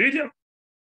to the meridian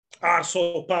are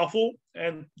so powerful,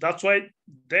 and that's why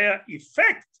their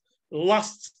effect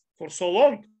lasts for so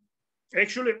long.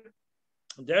 Actually,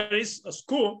 there is a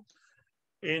school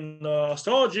in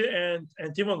astrology, and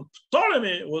even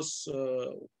Ptolemy was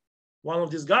one of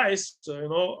these guys,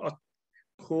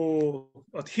 who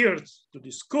adhered to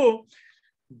this school.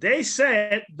 They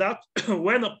said that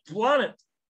when a planet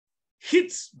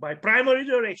hits by primary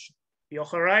direction your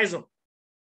horizon,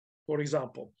 for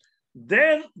example,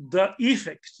 then the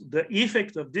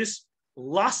effect of this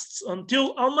lasts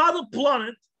until another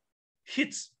planet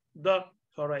hits the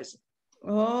horizon.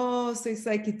 Oh, so it's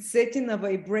like it's setting a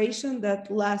vibration that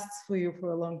lasts for you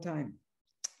for a long time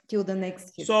till the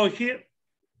next hit. So here,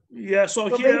 give us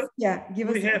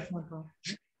we have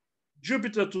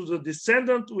Jupiter to the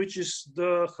descendant, which is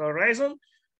the horizon,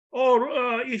 or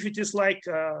if it is like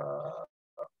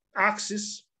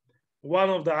axis,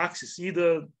 one of the axes,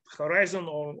 either horizon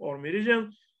or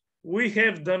meridian, we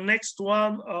have the next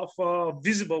one of a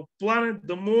visible planet,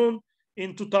 the moon,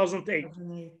 in 2008.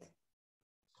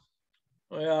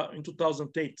 In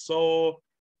 2008.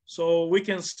 So we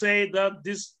can say that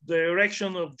this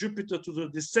direction of Jupiter to the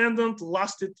descendant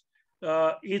lasted,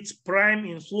 its prime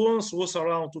influence was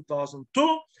around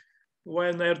 2002,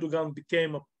 when Erdogan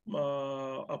became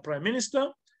a prime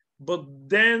minister, but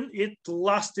then it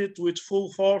lasted with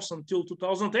full force until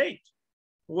 2008,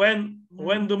 when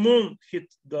the moon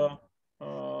hit the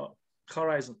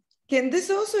horizon. Can this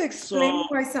also explain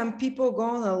why some people go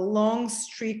on a long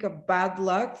streak of bad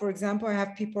luck? For example, I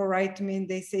have people write to me and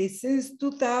they say, since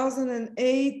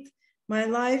 2008, my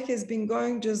life has been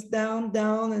going just down,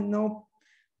 and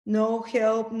no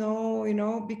help,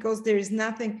 because there is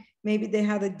nothing. Maybe they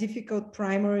had a difficult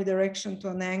primary direction to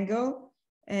an angle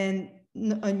and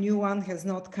a new one has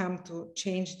not come to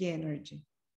change the energy,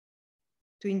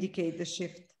 to indicate the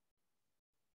shift.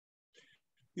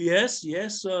 Yes.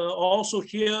 Also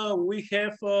here we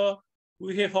have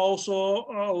also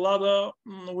a lot of,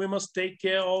 we must take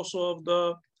care also of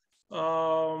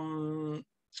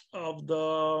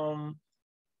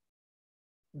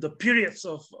the periods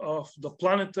of the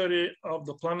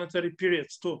planetary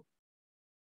periods too.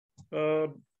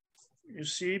 You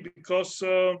see, because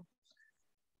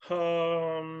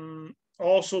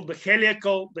also the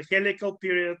helical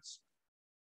periods.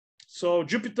 So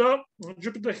Jupiter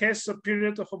has a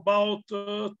period of about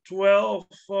 12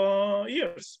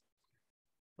 years.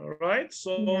 All right.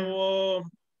 So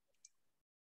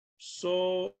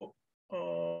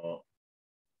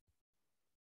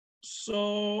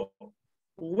so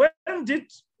when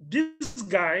did this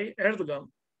guy Erdogan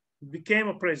became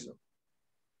a president?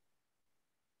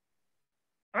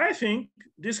 I think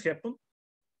this happened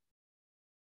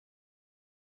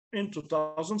in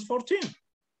 2014.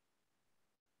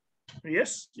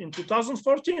 Yes, in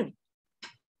 2014.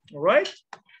 All right.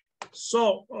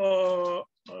 So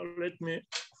let me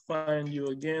find you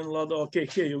again, Lada. Okay,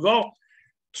 here you go.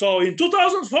 So in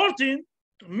 2014,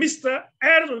 Mr.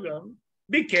 Erdogan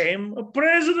became a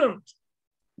president.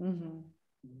 Mm-hmm.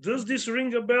 Does this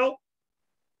ring a bell?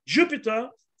 Jupiter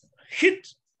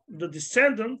hit the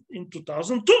descendant in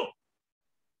 2002.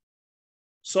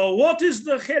 So what is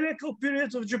the helical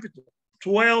period of Jupiter?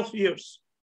 12 years.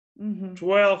 Mm-hmm.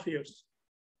 12 years.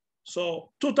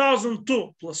 So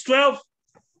 2002 plus 12,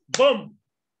 boom,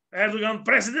 Erdogan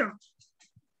president.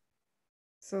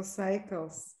 So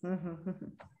cycles.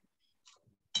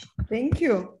 Thank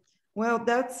you. Well,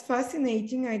 that's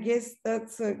fascinating. I guess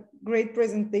that's a great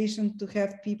presentation to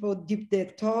have people dip their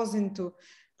toes into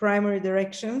primary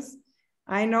directions.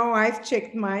 I know I've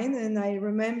checked mine, and I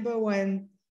remember when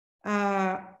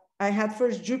I had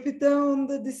first Jupiter on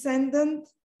the descendant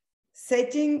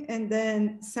setting and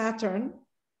then Saturn.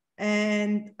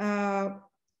 And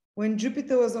when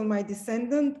Jupiter was on my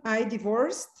descendant, I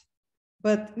divorced,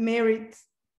 but married,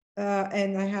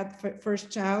 and I had first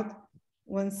child.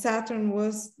 When Saturn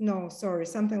was,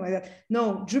 something like that.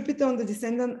 No, Jupiter on the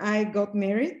descendant, I got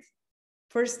married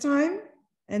first time.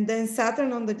 And then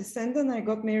Saturn on the descendant, I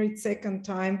got married second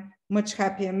time, much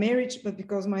happier marriage, but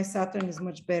because my Saturn is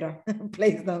much better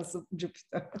placed than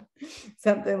Jupiter,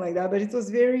 something like that. But it was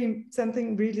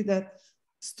something really that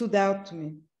stood out to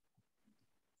me.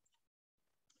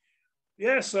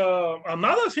 Yes,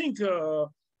 another thing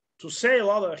to say,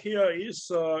 Lada, here is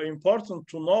important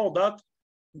to know that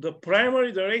the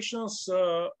primary directions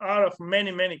are of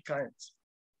many, many kinds.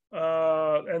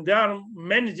 And there are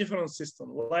many different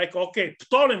systems. Like, okay,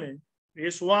 Ptolemy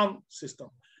is one system,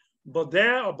 but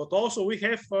also we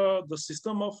have the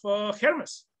system of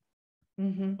Hermes,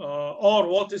 or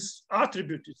what is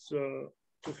attributed to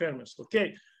Hermes.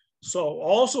 Okay, So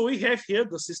also we have here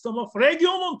the system of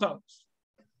regiomontanus.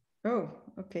 Oh,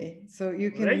 okay. So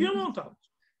you can. Regiomontanus.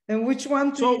 And which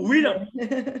one? So William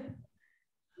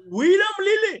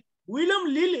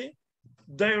Lilly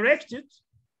directed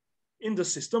in the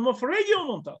system of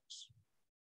regiomontanus.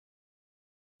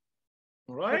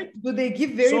 Right? Do they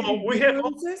give very big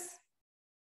differences?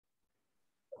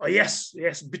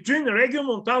 Yes. Between the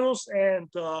regiomontanus and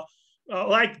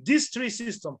like these three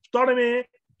systems, Ptolemy,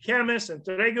 Hermes, and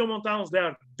regiomontanus, there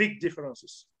are big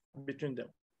differences between them.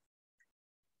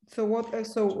 So what?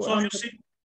 So you see.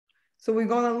 So we're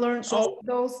gonna learn all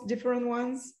those different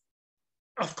ones.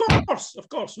 Of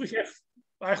course, we have.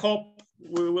 I hope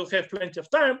we will have plenty of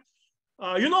time.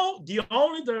 You know, the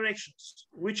only directions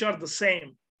which are the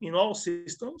same in all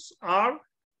systems are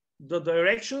the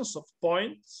directions of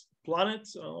points,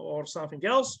 planets, or something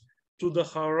else to the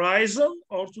horizon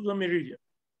or to the meridian.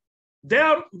 They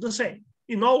are the same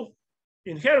in all,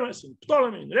 in Hermes, in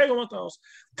Ptolemy, in regiomontanus,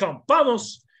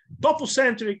 Campanus,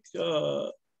 topocentric.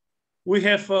 We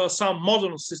have some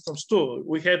modern systems too.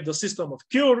 We have the system of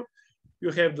Cure.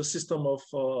 You have the system of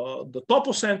the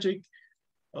topocentric.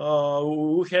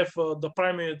 We have the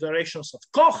primary directions of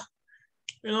Koch.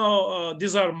 You know,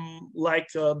 these are like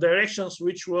directions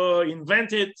which were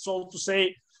invented, so to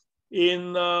say,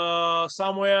 in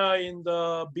somewhere in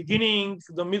the beginning,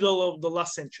 the middle of the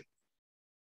last century,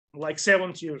 like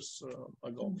 70 years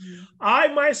ago. Mm-hmm. I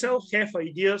myself have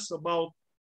ideas about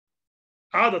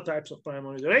other types of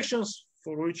primary directions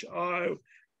for which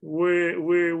we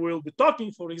will be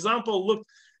talking. For example, look,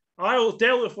 I will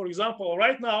tell you, for example,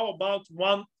 right now about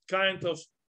one kind of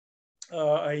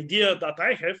idea that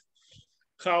I have,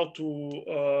 how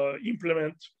to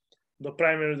implement the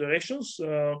primary directions,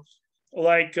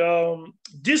 like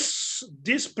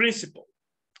this principle.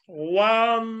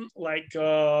 One, like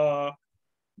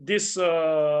this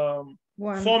 4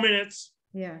 minutes.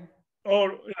 Yeah.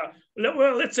 Or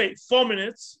well, let's say 4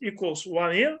 minutes equals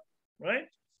 1 year, right?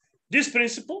 This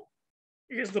principle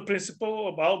is the principle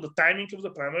about the timing of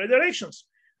the primary directions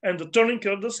and the turning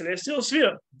of the celestial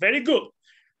sphere. Very good.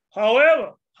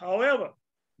 However,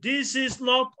 this is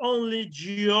not only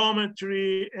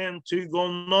geometry and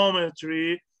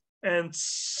trigonometry and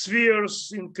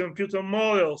spheres in computer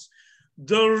models.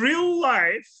 The real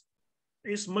life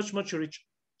is much, much richer.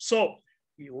 So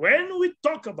when we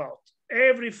talk about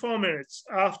every 4 minutes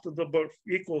after the birth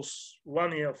equals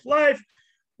 1 year of life,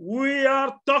 we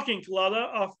are talking, Lada,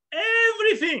 of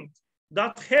everything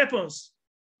that happens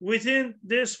within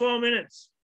these 4 minutes.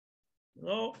 You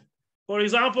know, for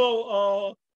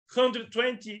example,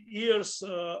 120 years,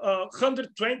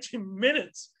 120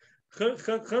 minutes,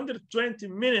 120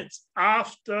 minutes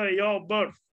after your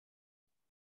birth,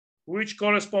 which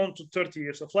correspond to 30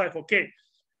 years of life. Okay.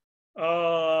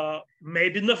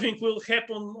 Maybe nothing will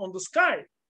happen on the sky,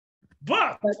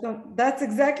 but that's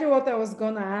exactly what I was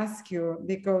gonna ask you,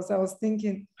 because I was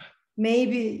thinking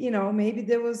maybe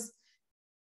there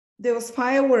was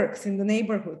fireworks in the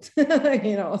neighborhood,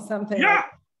 something. Yeah,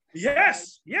 like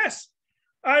yes.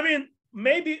 I mean,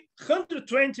 maybe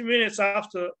 120 minutes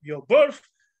after your birth.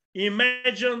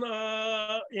 Imagine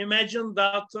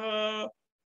that.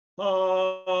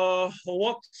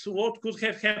 What could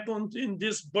have happened in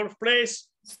this birthplace?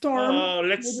 Storm,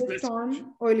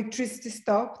 storm, or electricity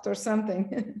stopped or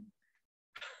something.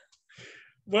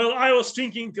 Well, I was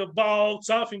thinking about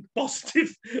something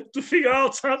positive to figure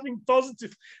out something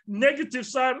positive.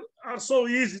 Negatives are so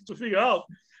easy to figure out.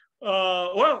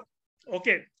 Well,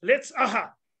 okay,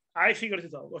 I figured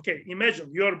it out. Okay,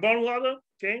 imagine you're born, Lada,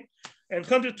 okay, and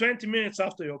 120 minutes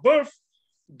after your birth,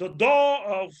 the door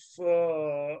of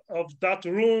that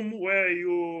room where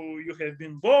you have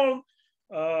been born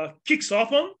kicks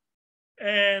open,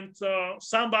 and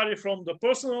somebody from the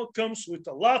personal comes with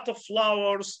a lot of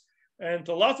flowers and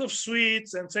a lot of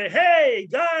sweets and say, hey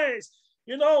guys,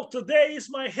 today is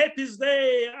my happiest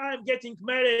day, I'm getting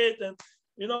married, and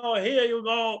here you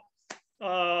go.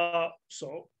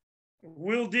 So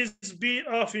will this be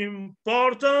of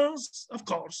importance? Of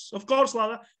course,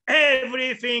 Lada.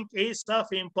 Everything is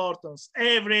of importance.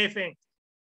 Everything.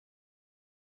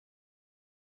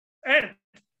 And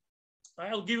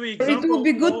I'll give you an example. It would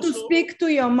be good also. To speak to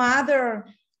your mother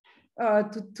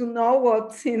to know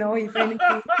what, if anything.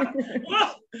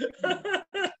 Well,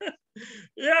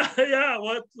 yeah.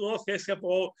 What has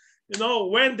happened?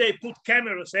 When they put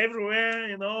cameras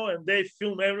everywhere, and they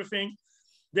film everything,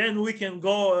 then we can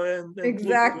go and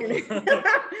exactly.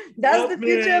 That's the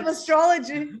future of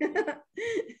astrology.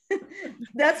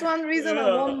 That's one reason I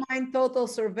won't mind total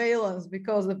surveillance,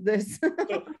 because of this.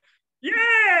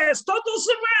 Yes, total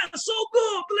surveillance, so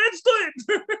good. Let's do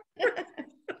it.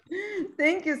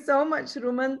 Thank you so much,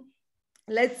 Rumen.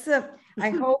 Let's, I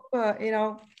hope,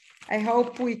 I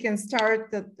hope we can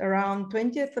start at around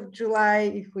 20th of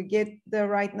July if we get the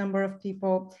right number of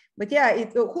people. But yeah,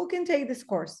 who can take this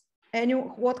course?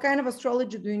 What kind of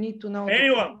astrology do you need to know?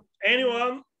 Anyone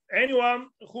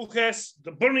who has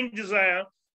the burning desire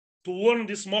to learn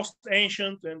this most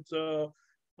ancient and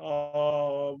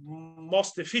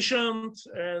most efficient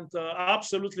and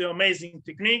absolutely amazing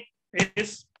technique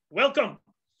is welcome.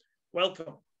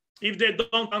 Welcome. If they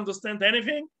don't understand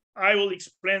anything, I will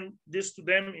explain this to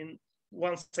them in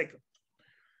 1 second.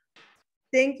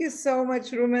 Thank you so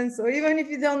much, Rumen. So even if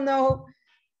you don't know,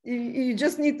 you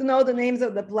just need to know the names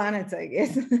of the planets, I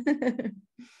guess.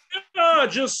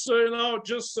 Just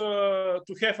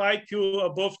to have IQ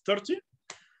above 30.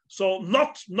 So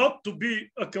not to be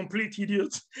a complete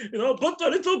idiot, but a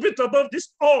little bit above this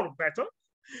or better,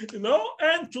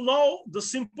 and to know the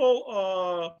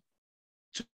simple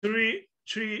three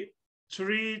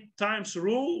times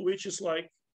rule, which is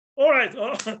like, all right,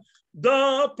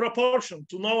 the proportion,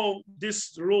 to know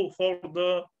this rule for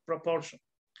the proportion,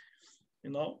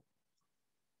 this.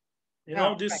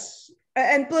 Right.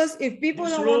 And plus, if people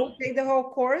don't want to take the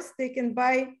whole course, they can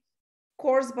buy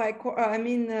course by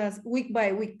course, week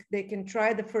by week. They can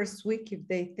try the first week if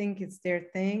they think it's their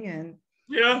thing, and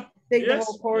take the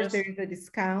whole course. Yes. There is a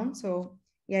discount, so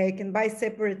yeah, you can buy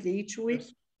separately each week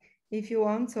if you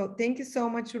want. So thank you so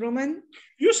much, Rumen.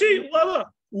 You see,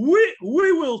 Lada, we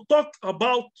will talk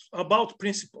about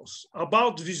principles,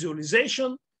 about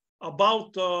visualization,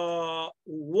 about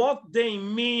what they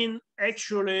mean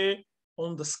actually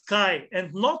on the sky,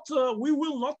 and not we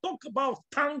will not talk about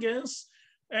tangents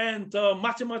and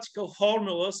mathematical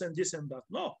formulas and this and that.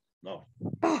 No.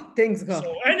 Oh, thanks God.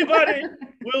 So anybody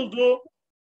will do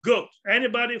good.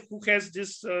 Anybody who has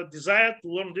this desire to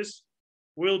learn this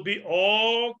will be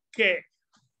okay.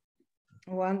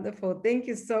 Wonderful. Thank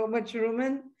you so much,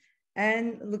 Rumen,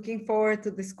 and looking forward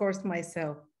to this course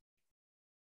myself.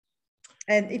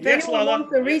 And if anyone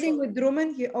wants a reading with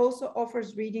Rumen, he also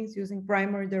offers readings using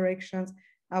primary directions.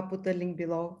 I'll put the link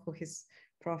below for his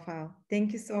profile.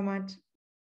 Thank you so much.